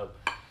bring it up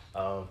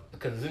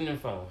because it's in their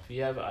phone. If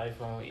you have an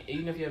iPhone,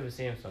 even if you have a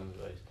Samsung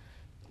device,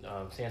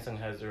 Samsung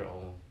has their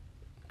own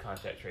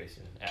contact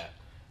tracing app.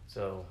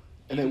 So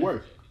and they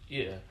work.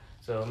 Yeah.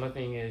 So my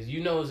thing is,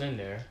 it's in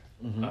there.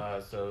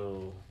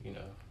 So if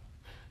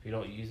you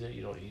don't use it,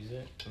 you don't use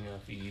it.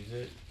 If you use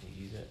it,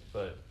 you use it.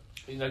 But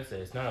like I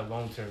said, it's not a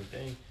long-term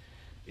thing.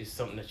 It's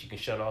something that you can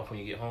shut off when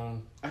you get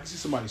home. I can see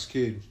somebody's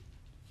kid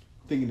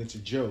thinking it's a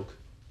joke,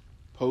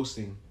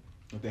 posting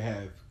that they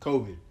have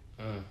COVID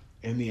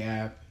in the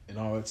app and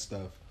all that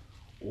stuff,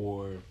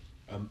 or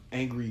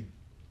angry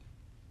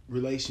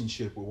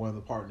relationship where one of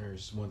the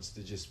partners wants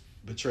to just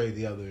betray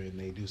the other and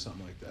they do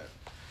something like that.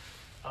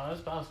 Oh,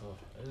 it's possible.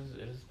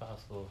 It is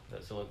possible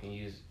that someone can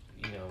use,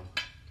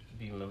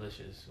 be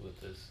malicious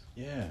with this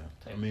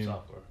type of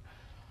software.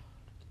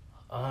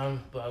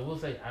 But I will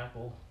say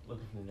Apple,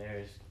 looking from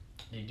theirs,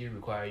 they do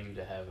require you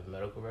to have a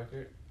medical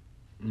record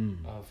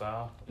on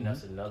file. And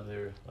that's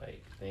another,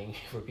 thing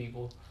for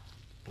people.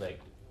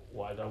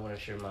 Why do I want to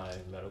share my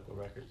medical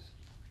records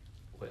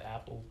with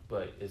Apple?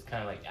 But it's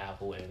kind of like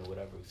Apple and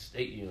whatever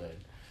state you're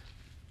in.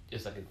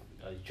 It's like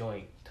a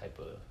joint type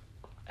of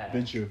app.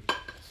 Venture.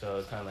 So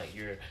it's kind of like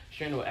you're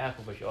sharing with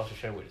Apple, but you're also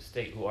sharing with the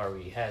state who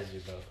already has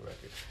your medical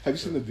record. Have you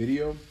seen the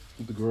video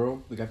with the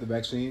girl that got the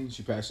vaccine?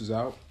 She passes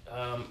out.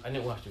 I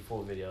didn't watch the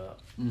full video.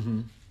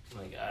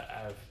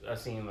 I've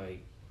seen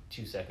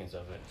 2 seconds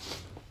of it.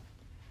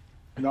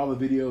 And all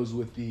the videos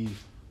with the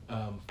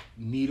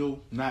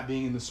needle not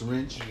being in the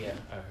syringe. Yeah,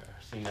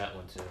 I've seen that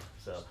one too.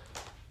 So,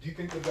 do you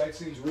think the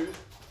vaccine's real?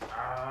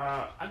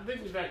 I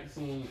think the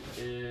vaccine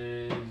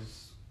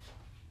is.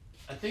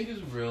 I think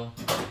it's real.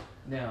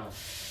 Now,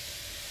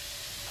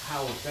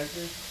 how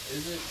effective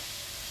is it?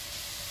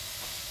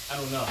 I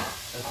don't know.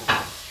 That's the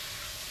thing.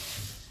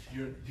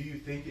 Do you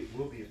think it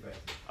will be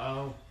effective?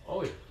 Oh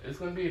yeah, it's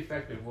gonna be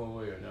effective one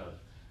way or another.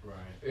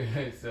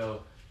 Right.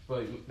 So,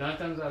 but 9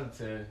 times out of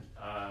 10,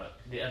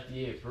 the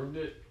FDA approved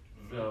it,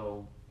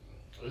 so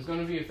it's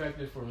gonna be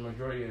effective for the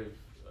majority of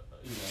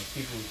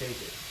people who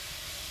take it.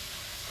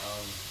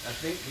 I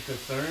think the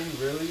concern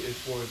really is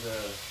for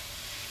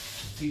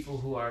the people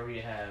who already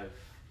have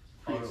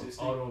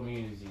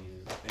autoimmune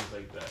diseases, things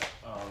like that.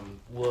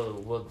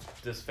 Will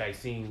this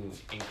vaccine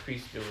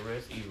increase their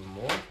risk even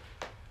more?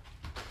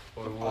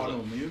 Or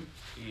autoimmune?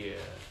 Yeah.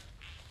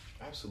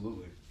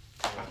 Absolutely.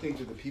 I think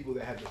that the people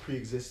that have the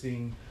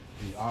pre-existing,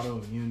 the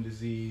autoimmune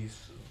disease,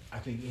 I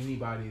think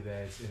anybody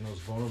that's in those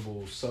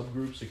vulnerable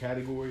subgroups or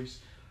categories,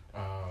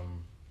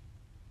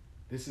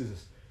 this is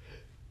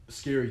a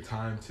scary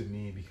time to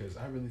me because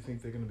I really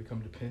think they're going to become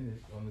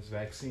dependent on this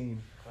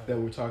vaccine that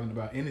we're talking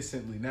about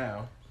innocently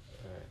now.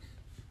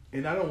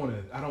 And I don't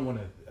want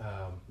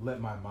to let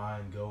my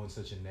mind go in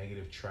such a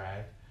negative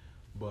track,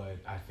 but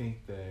I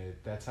think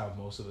that that's how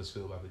most of us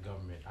feel about the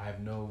government. I have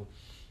no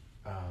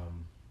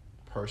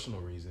personal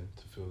reason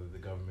to feel that the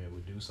government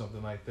would do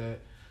something like that,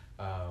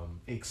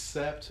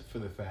 except for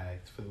the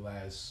fact for the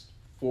last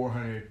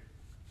 400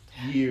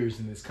 years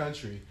in this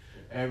country,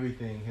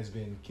 everything has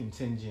been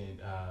contingent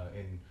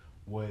in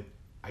what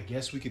I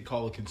guess we could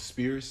call a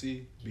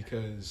conspiracy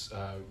because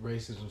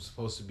racism is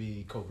supposed to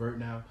be covert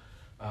now.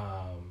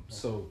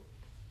 So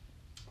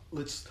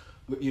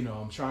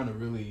I'm trying to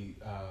really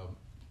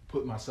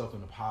put myself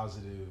in a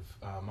positive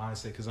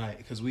mindset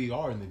because we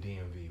are in the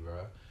DMV,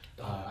 bro.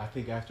 I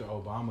think after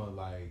Obama,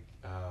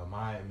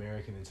 my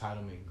American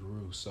entitlement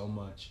grew so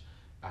much.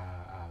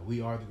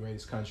 We are the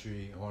greatest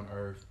country on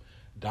earth.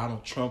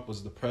 Donald Trump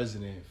was the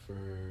president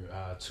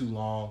for too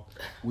long.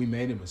 We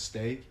made a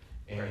mistake,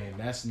 and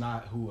that's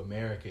not who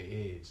America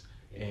is.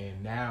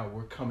 And now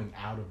we're coming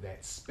out of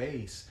that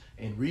space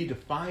and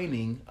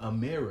redefining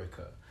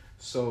America.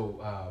 So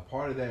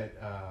part of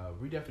that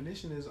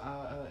redefinition is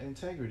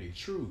integrity,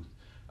 truth.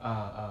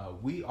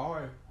 We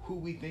are who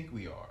we think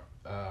we are.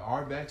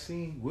 Our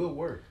vaccine will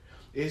work.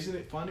 Isn't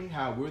it funny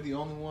how we're the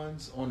only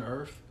ones on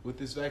Earth with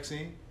this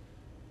vaccine?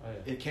 Oh,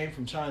 yeah. It came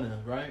from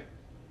China, right?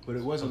 But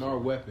it wasn't our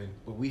weapon.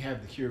 But we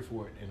have the cure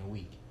for it in a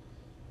week.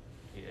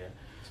 Yeah,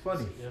 it's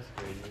funny. That's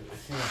crazy. It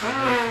seems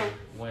like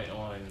the went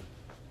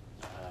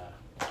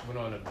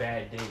on a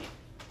bad date,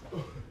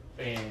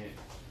 and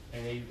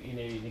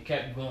they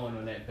kept going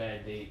on that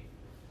bad date,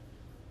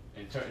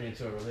 and turned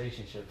into a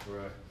relationship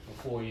for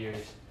 4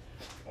 years.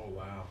 Oh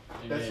wow,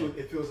 that's what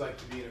it feels like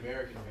to be an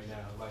American right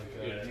now.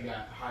 You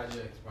got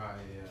hijacked by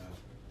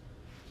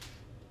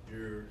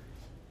your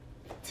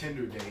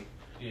Tinder date.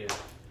 Yeah.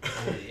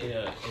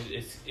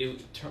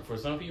 For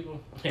some people,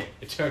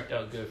 it turned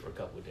out good for a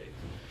couple of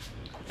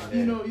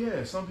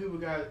days. Some people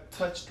got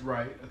touched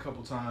right a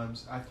couple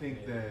times. I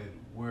think that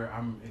where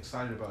I'm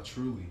excited about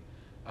truly,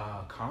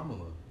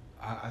 Kamala.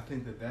 I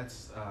think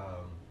that's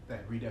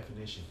that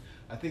redefinition.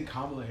 I think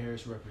Kamala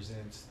Harris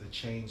represents the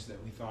change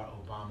that we thought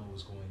Obama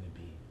was going to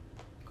be.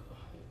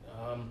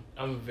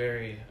 I'm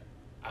very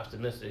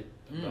optimistic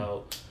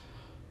about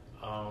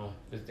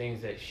the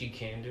things that she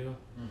can do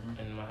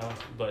in my house,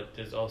 but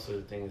there's also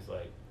the things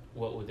like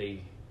what would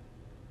they?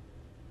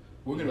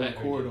 We're gonna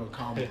record on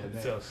Kamala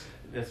next. So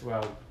that's where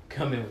I'll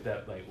come in with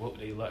that. Like, what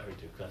would they let her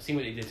do? Because I've seen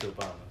what they did to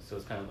Obama, so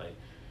it's kind of like.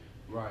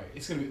 Right.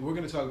 We're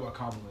gonna talk about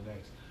Kamala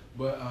next,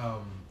 but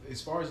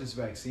as far as this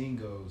vaccine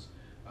goes.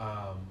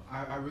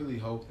 I really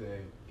hope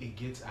that it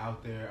gets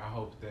out there. I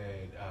hope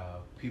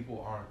that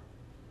people aren't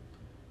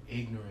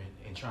ignorant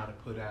and trying to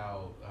put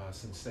out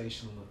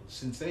sensational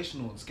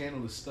and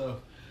scandalous stuff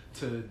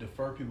to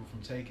defer people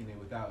from taking it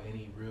without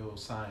any real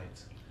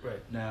science.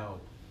 Right. Now,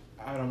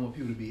 I don't want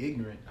people to be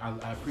ignorant.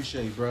 I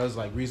appreciate bros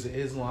like Riza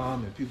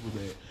Islam and people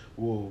that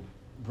will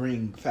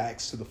bring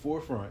facts to the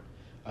forefront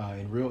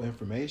and real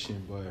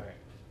information, but... Right.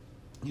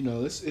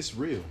 It's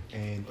real,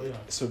 and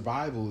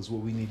survival is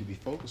what we need to be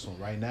focused on.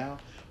 Right now,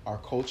 our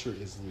culture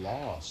is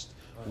lost.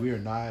 Right. We are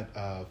not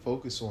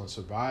focused on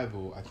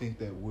survival. I think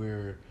that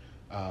we're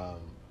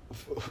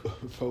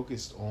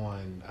focused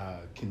on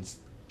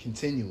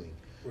continuing,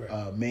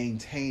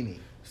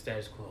 maintaining.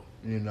 Status quo.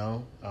 And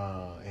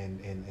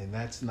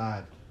that's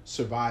not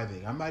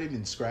surviving. I'm not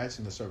even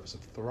scratching the surface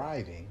of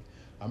thriving.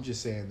 I'm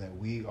just saying that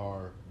we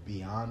are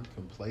beyond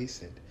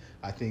complacent.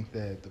 I think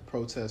that the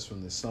protests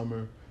from the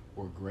summer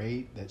were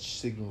great. That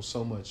signals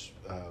so much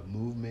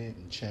movement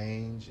and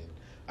change, and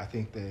I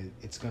think that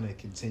it's going to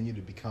continue to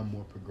become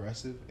more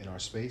progressive in our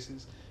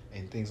spaces.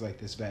 And things like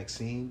this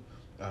vaccine,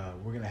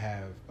 we're going to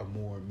have a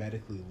more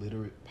medically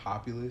literate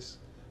populace.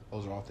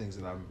 Those are all things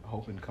that I'm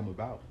hoping come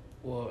about.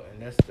 Well, and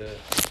that's the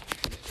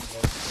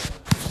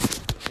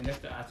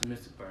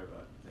optimistic part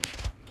about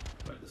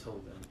this whole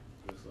thing.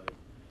 It's like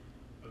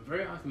I'm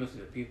very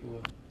optimistic that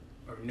people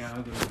are now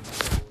going to be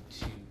able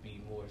to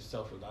be more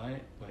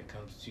self-reliant when it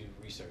comes to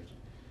researching,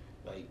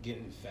 like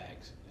getting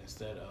facts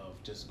instead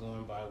of just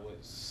going by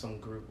what some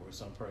group or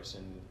some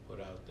person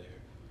put out there,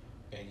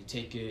 and you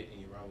take it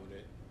and you run with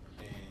it.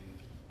 And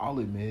I'll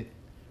admit,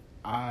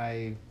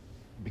 I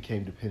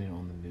became dependent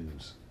on the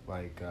news.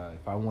 Like,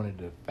 if I wanted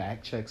to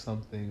fact check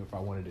something, if I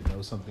wanted to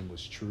know something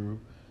was true,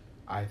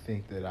 I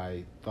think that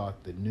I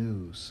thought the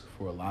news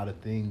for a lot of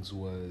things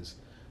was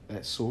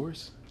that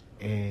source.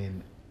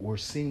 And we're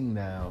seeing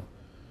now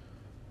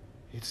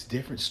it's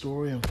different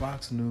story on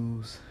Fox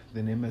News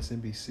than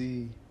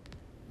MSNBC,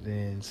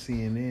 than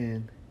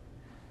CNN,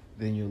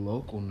 than your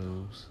local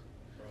news,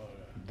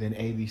 than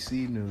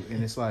ABC News.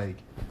 And it's like,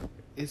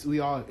 we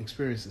all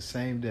experience the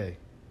same day.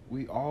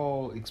 We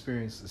all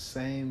experience the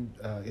same,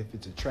 if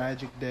it's a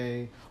tragic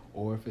day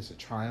or if it's a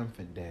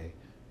triumphant day,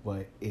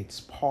 but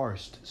it's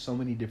parsed so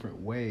many different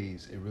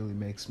ways. It really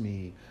makes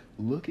me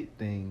look at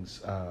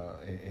things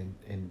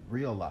and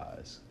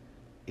realize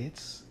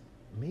it's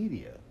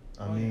media.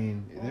 I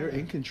mean, they're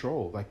in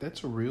control. Like,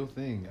 that's a real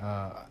thing.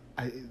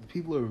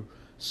 People are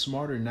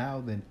smarter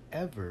now than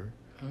ever,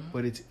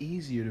 but it's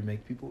easier to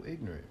make people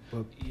ignorant.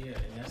 But yeah,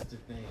 and that's the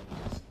thing.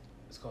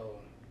 It's called,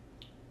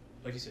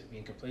 like you said,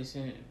 being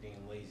complacent and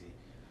being lazy.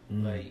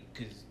 Like,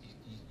 because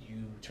you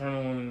turn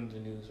on the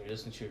news or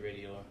listen to your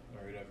radio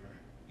or whatever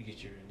you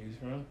get your news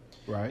from.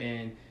 Right.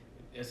 And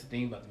that's the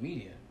thing about the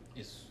media.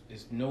 It's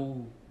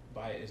no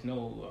bias. It's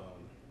no,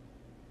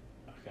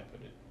 I can't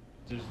put it.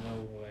 There's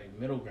no, like,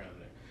 middle ground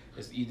there.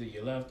 It's either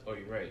you're left or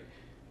you're right,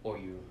 or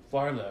you're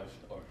far left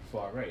or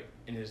far right,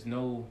 and there's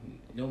no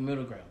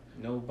middle ground,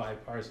 no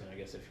bipartisan, I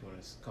guess, if you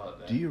want to call it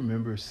that. Do you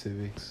remember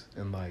civics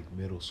in, like,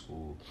 middle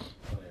school?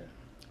 Oh yeah.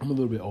 I'm a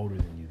little bit older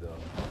than you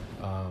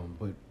though,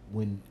 but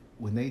when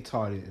they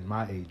taught it in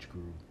my age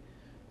group,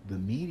 the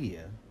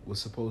media was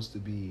supposed to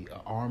be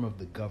an arm of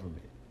the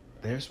government.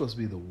 They're supposed to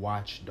be the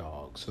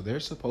watchdog, so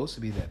they're supposed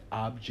to be that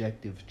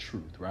objective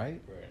truth,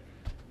 right?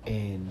 Right.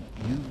 And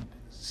you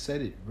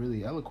said it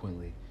really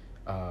eloquently.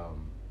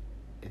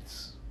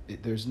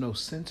 There's no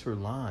center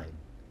line,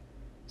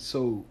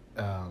 so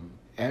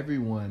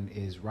everyone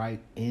is right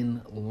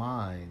in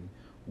line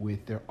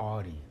with their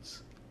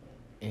audience,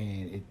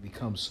 and it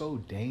becomes so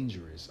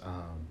dangerous.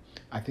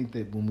 I think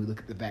that when we look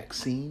at the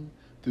vaccine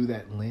through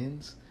that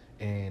lens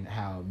and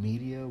how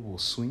media will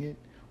swing it,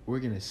 we're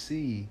gonna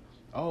see,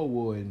 oh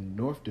well, in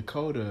North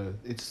Dakota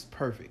it's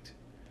perfect,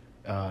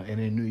 and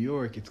in New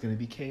York it's gonna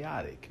be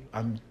chaotic.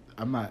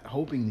 I'm not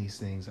hoping these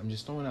things. I'm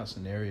just throwing out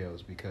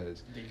scenarios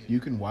because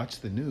you can watch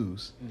the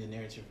news. And the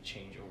narrative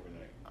change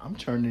overnight. I'm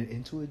turning it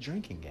into a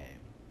drinking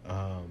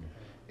game.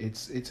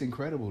 It's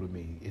incredible to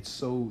me. It's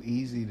so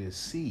easy to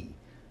see.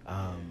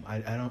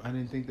 I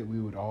didn't think that we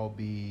would all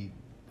be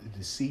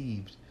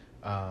deceived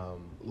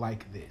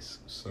like this.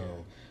 So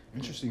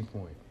interesting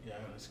point. Yeah,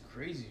 it's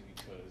crazy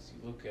because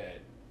you look at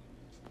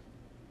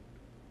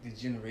the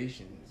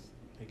generations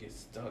that get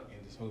stuck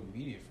in this whole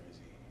media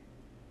frenzy,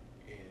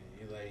 and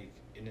you're like.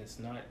 And it's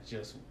not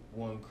just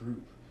one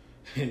group.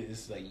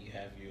 It's like you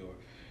have your,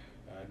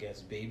 I guess,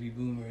 baby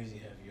boomers,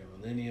 you have your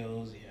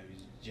millennials, you have your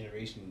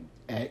Generation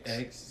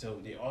X. So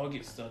they all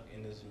get stuck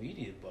in this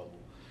media bubble.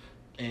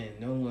 And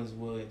no one's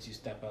willing to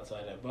step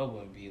outside that bubble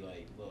and be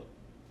like, look,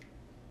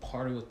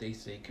 part of what they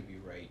say could be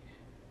right.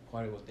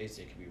 Part of what they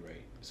say could be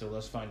right. So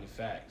let's find the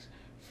facts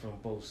from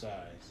both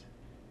sides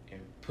and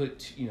put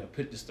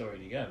the story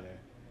together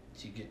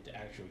to get the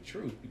actual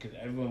truth, because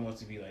everyone wants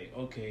to be like,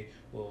 okay,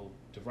 well,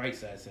 the right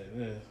side said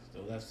this,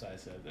 the left side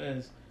said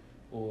this,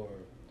 or,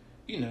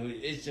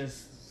 it's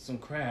just some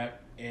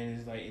crap, and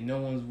it's like no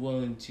one's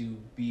willing to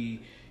be,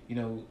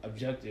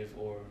 objective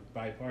or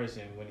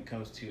bipartisan when it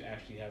comes to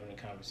actually having a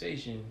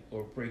conversation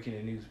or breaking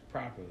the news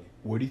properly.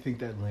 Where do you think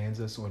that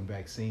lands us on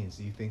vaccines?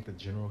 Do you think the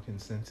general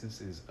consensus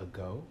is a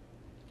go?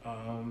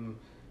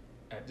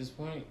 At this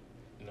point,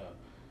 no.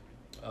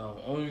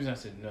 Only reason I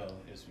said no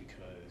is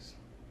because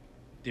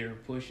they're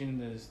pushing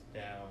this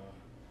down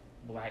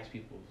black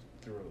people's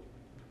throat,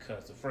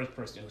 because the first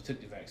person who took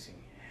the vaccine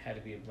had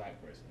to be a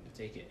black person to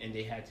take it, and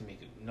they had to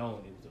make it known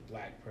it was a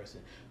black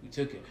person who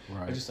took it.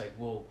 Right. I'm just like,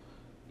 well,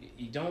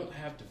 you don't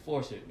have to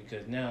force it,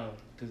 because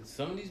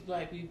some of these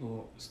black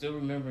people still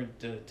remember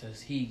the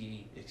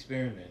Tuskegee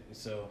experiment, and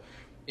so,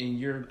 and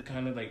you're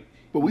kind of like.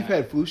 But we've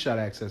had flu shot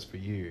access for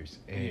years,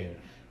 and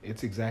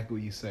it's exactly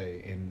what you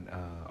say. In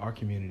our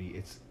community,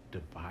 it's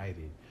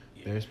divided.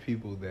 Yeah. There's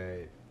people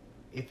that,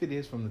 if it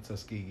is from the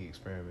Tuskegee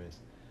experiments,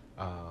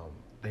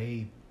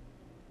 they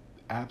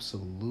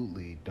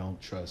absolutely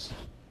don't trust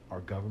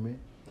our government,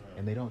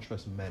 and they don't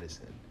trust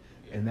medicine.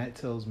 Yeah. And that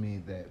tells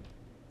me that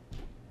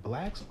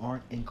blacks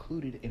aren't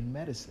included in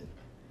medicine.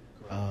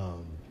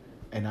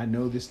 And I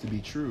know this to be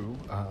true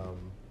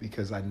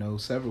because I know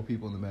several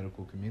people in the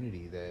medical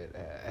community that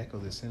echo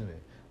this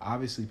sentiment.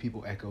 Obviously,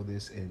 people echo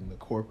this in the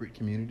corporate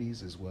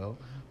communities as well.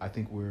 I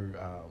think we're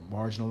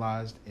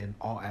marginalized in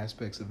all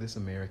aspects of this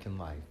American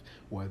life,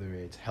 whether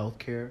it's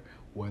healthcare,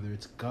 whether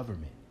it's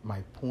government.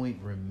 My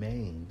point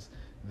remains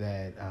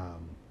that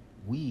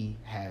we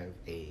have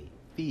a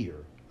fear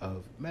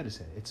of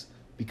medicine. It's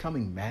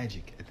becoming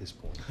magic at this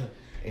point.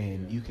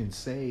 And you can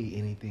say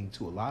anything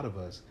to a lot of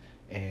us,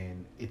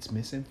 and it's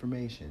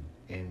misinformation,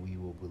 and we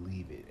will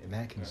believe it. And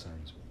that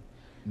concerns me.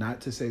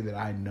 Not to say that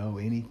I know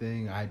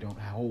anything. I don't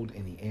hold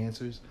any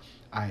answers.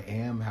 I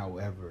am,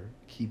 however,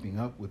 keeping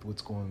up with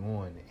what's going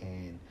on.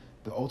 And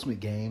the ultimate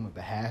game of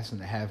the haves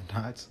and the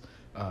have-nots.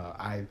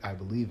 I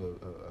believe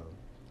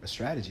a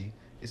strategy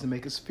is to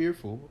make us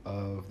fearful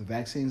of the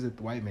vaccines that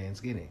the white man's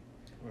getting.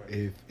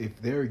 Right.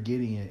 If they're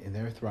getting it and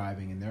they're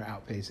thriving and they're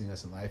outpacing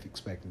us in life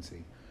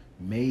expectancy,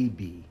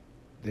 maybe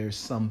there's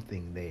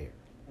something there.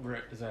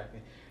 Right,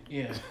 exactly.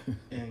 Yeah,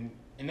 and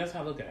that's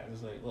how I look at it.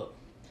 It's like, look,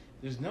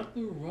 there's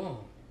nothing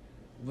wrong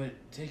with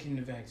taking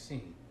the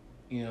vaccine,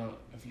 you know,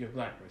 if you're a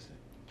black person.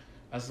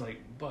 I was like,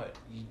 but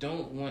you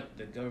don't want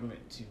the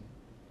government to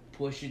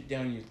push it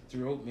down your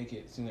throat, make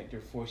it seem like they're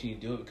forcing you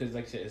to do it, because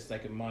like I said, it's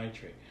like a mind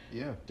trick.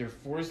 Yeah. They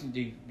portray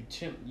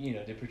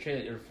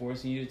that they're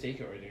forcing you to take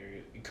it, or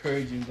they're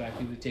encouraging black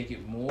people to take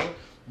it more.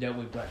 That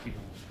way black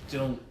people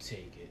don't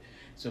take it.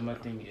 So my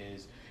thing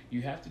is,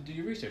 you have to do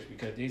your research,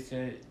 because they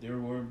said there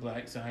were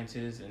black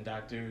scientists and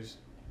doctors,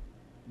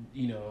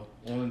 you know,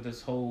 on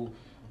this whole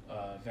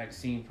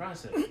vaccine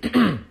process.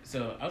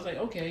 So I was like,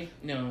 okay,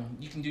 no,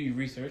 you can do your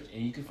research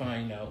and you can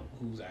find out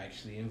who's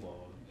actually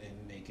involved in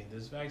making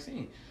this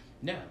vaccine.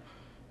 Now,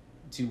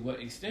 to what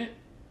extent,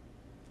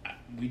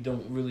 we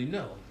don't really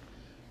know.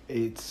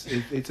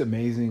 It's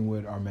amazing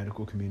what our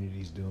medical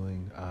community is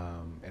doing,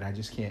 and I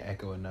just can't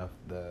echo enough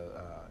the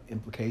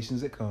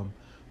implications that come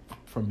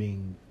from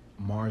being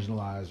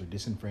marginalized or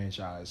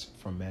disenfranchised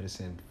from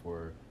medicine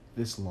for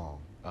this long.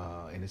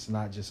 And it's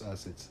not just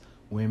us, it's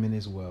women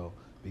as well,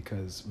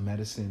 because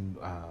medicine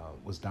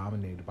was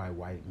dominated by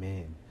white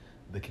men.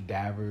 The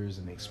cadavers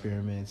and the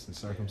experiments and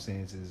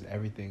circumstances,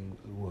 everything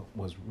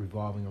was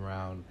revolving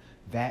around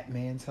that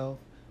man's health,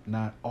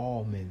 not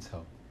all men's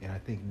health. And I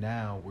think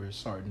now we're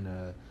starting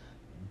to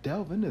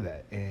delve into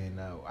that. And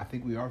I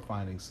think we are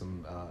finding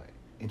some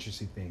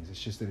interesting things.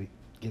 It's just that it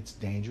gets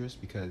dangerous,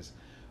 because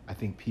I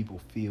think people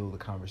feel the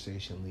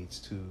conversation leads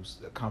to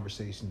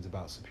conversations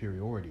about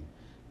superiority.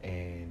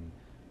 And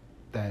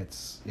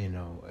that's, you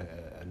know,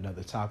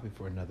 another topic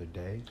for another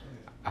day.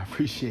 I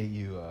appreciate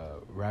you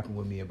rapping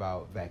with me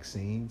about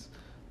vaccines.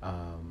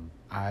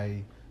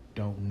 I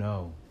don't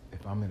know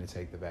if I'm going to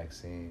take the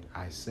vaccine.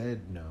 I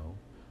said no,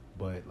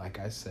 but like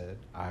I said,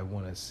 I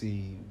want to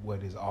see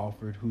what is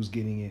offered, who's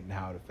getting it, and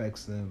how it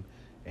affects them.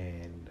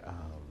 And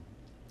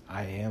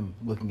I am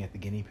looking at the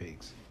guinea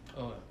pigs.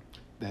 Oh.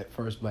 That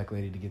first black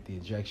lady to get the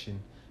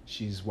injection,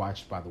 she's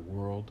watched by the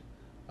world.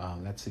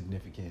 That's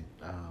significant.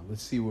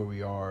 Let's see where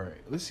we are.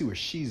 Let's see where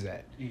she's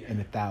at in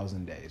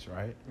 1,000 days,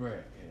 right?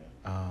 Right,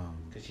 yeah.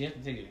 Because she has to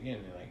take it again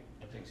in, like,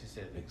 I think she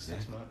said, like,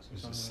 6 months or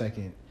something.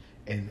 Second.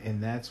 Like that.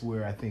 And that's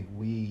where I think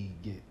we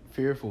get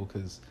fearful,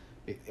 because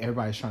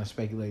everybody's trying to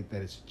speculate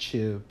that it's a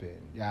chip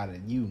and yada,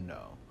 and you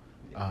know.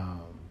 Yeah.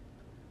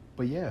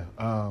 But yeah,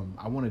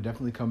 I want to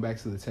definitely come back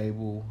to the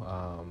table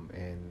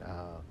and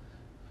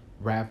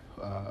rap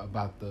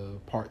about the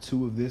part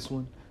 2 of this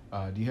one.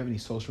 Do you have any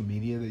social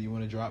media that you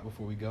want to drop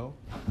before we go?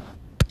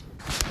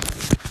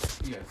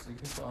 Yes, you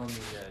can follow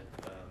me at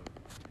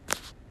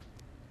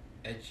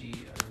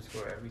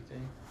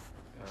 @etchy_everything.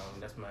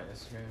 That's my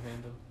Instagram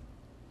handle.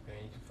 And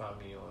you can find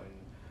me on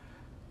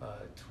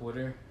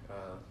Twitter,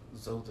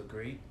 Zoe the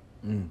Great.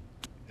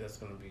 That's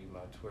going to be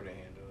my Twitter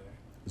handle there.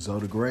 Zoe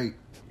the Great.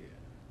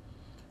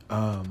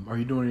 Yeah. Are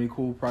you doing any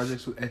cool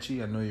projects with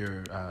Etchy? I know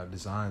your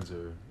designs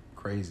are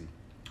crazy.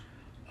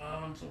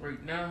 So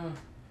right now,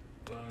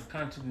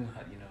 kind of taking,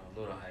 a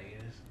little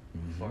hiatus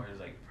as far as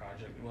like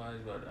project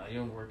wise, but I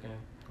am working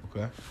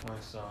on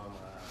some,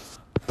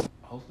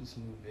 hopefully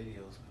some new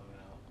videos coming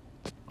out.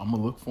 I'm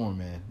gonna look for them,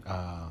 man.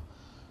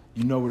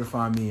 You know where to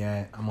find me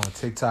at. I'm on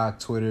TikTok,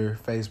 Twitter,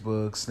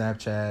 Facebook,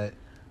 Snapchat,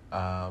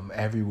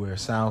 everywhere.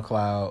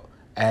 SoundCloud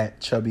at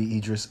Chubby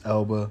Idris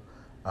Elba.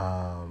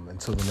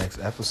 Until the next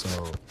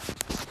episode.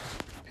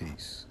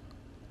 Peace.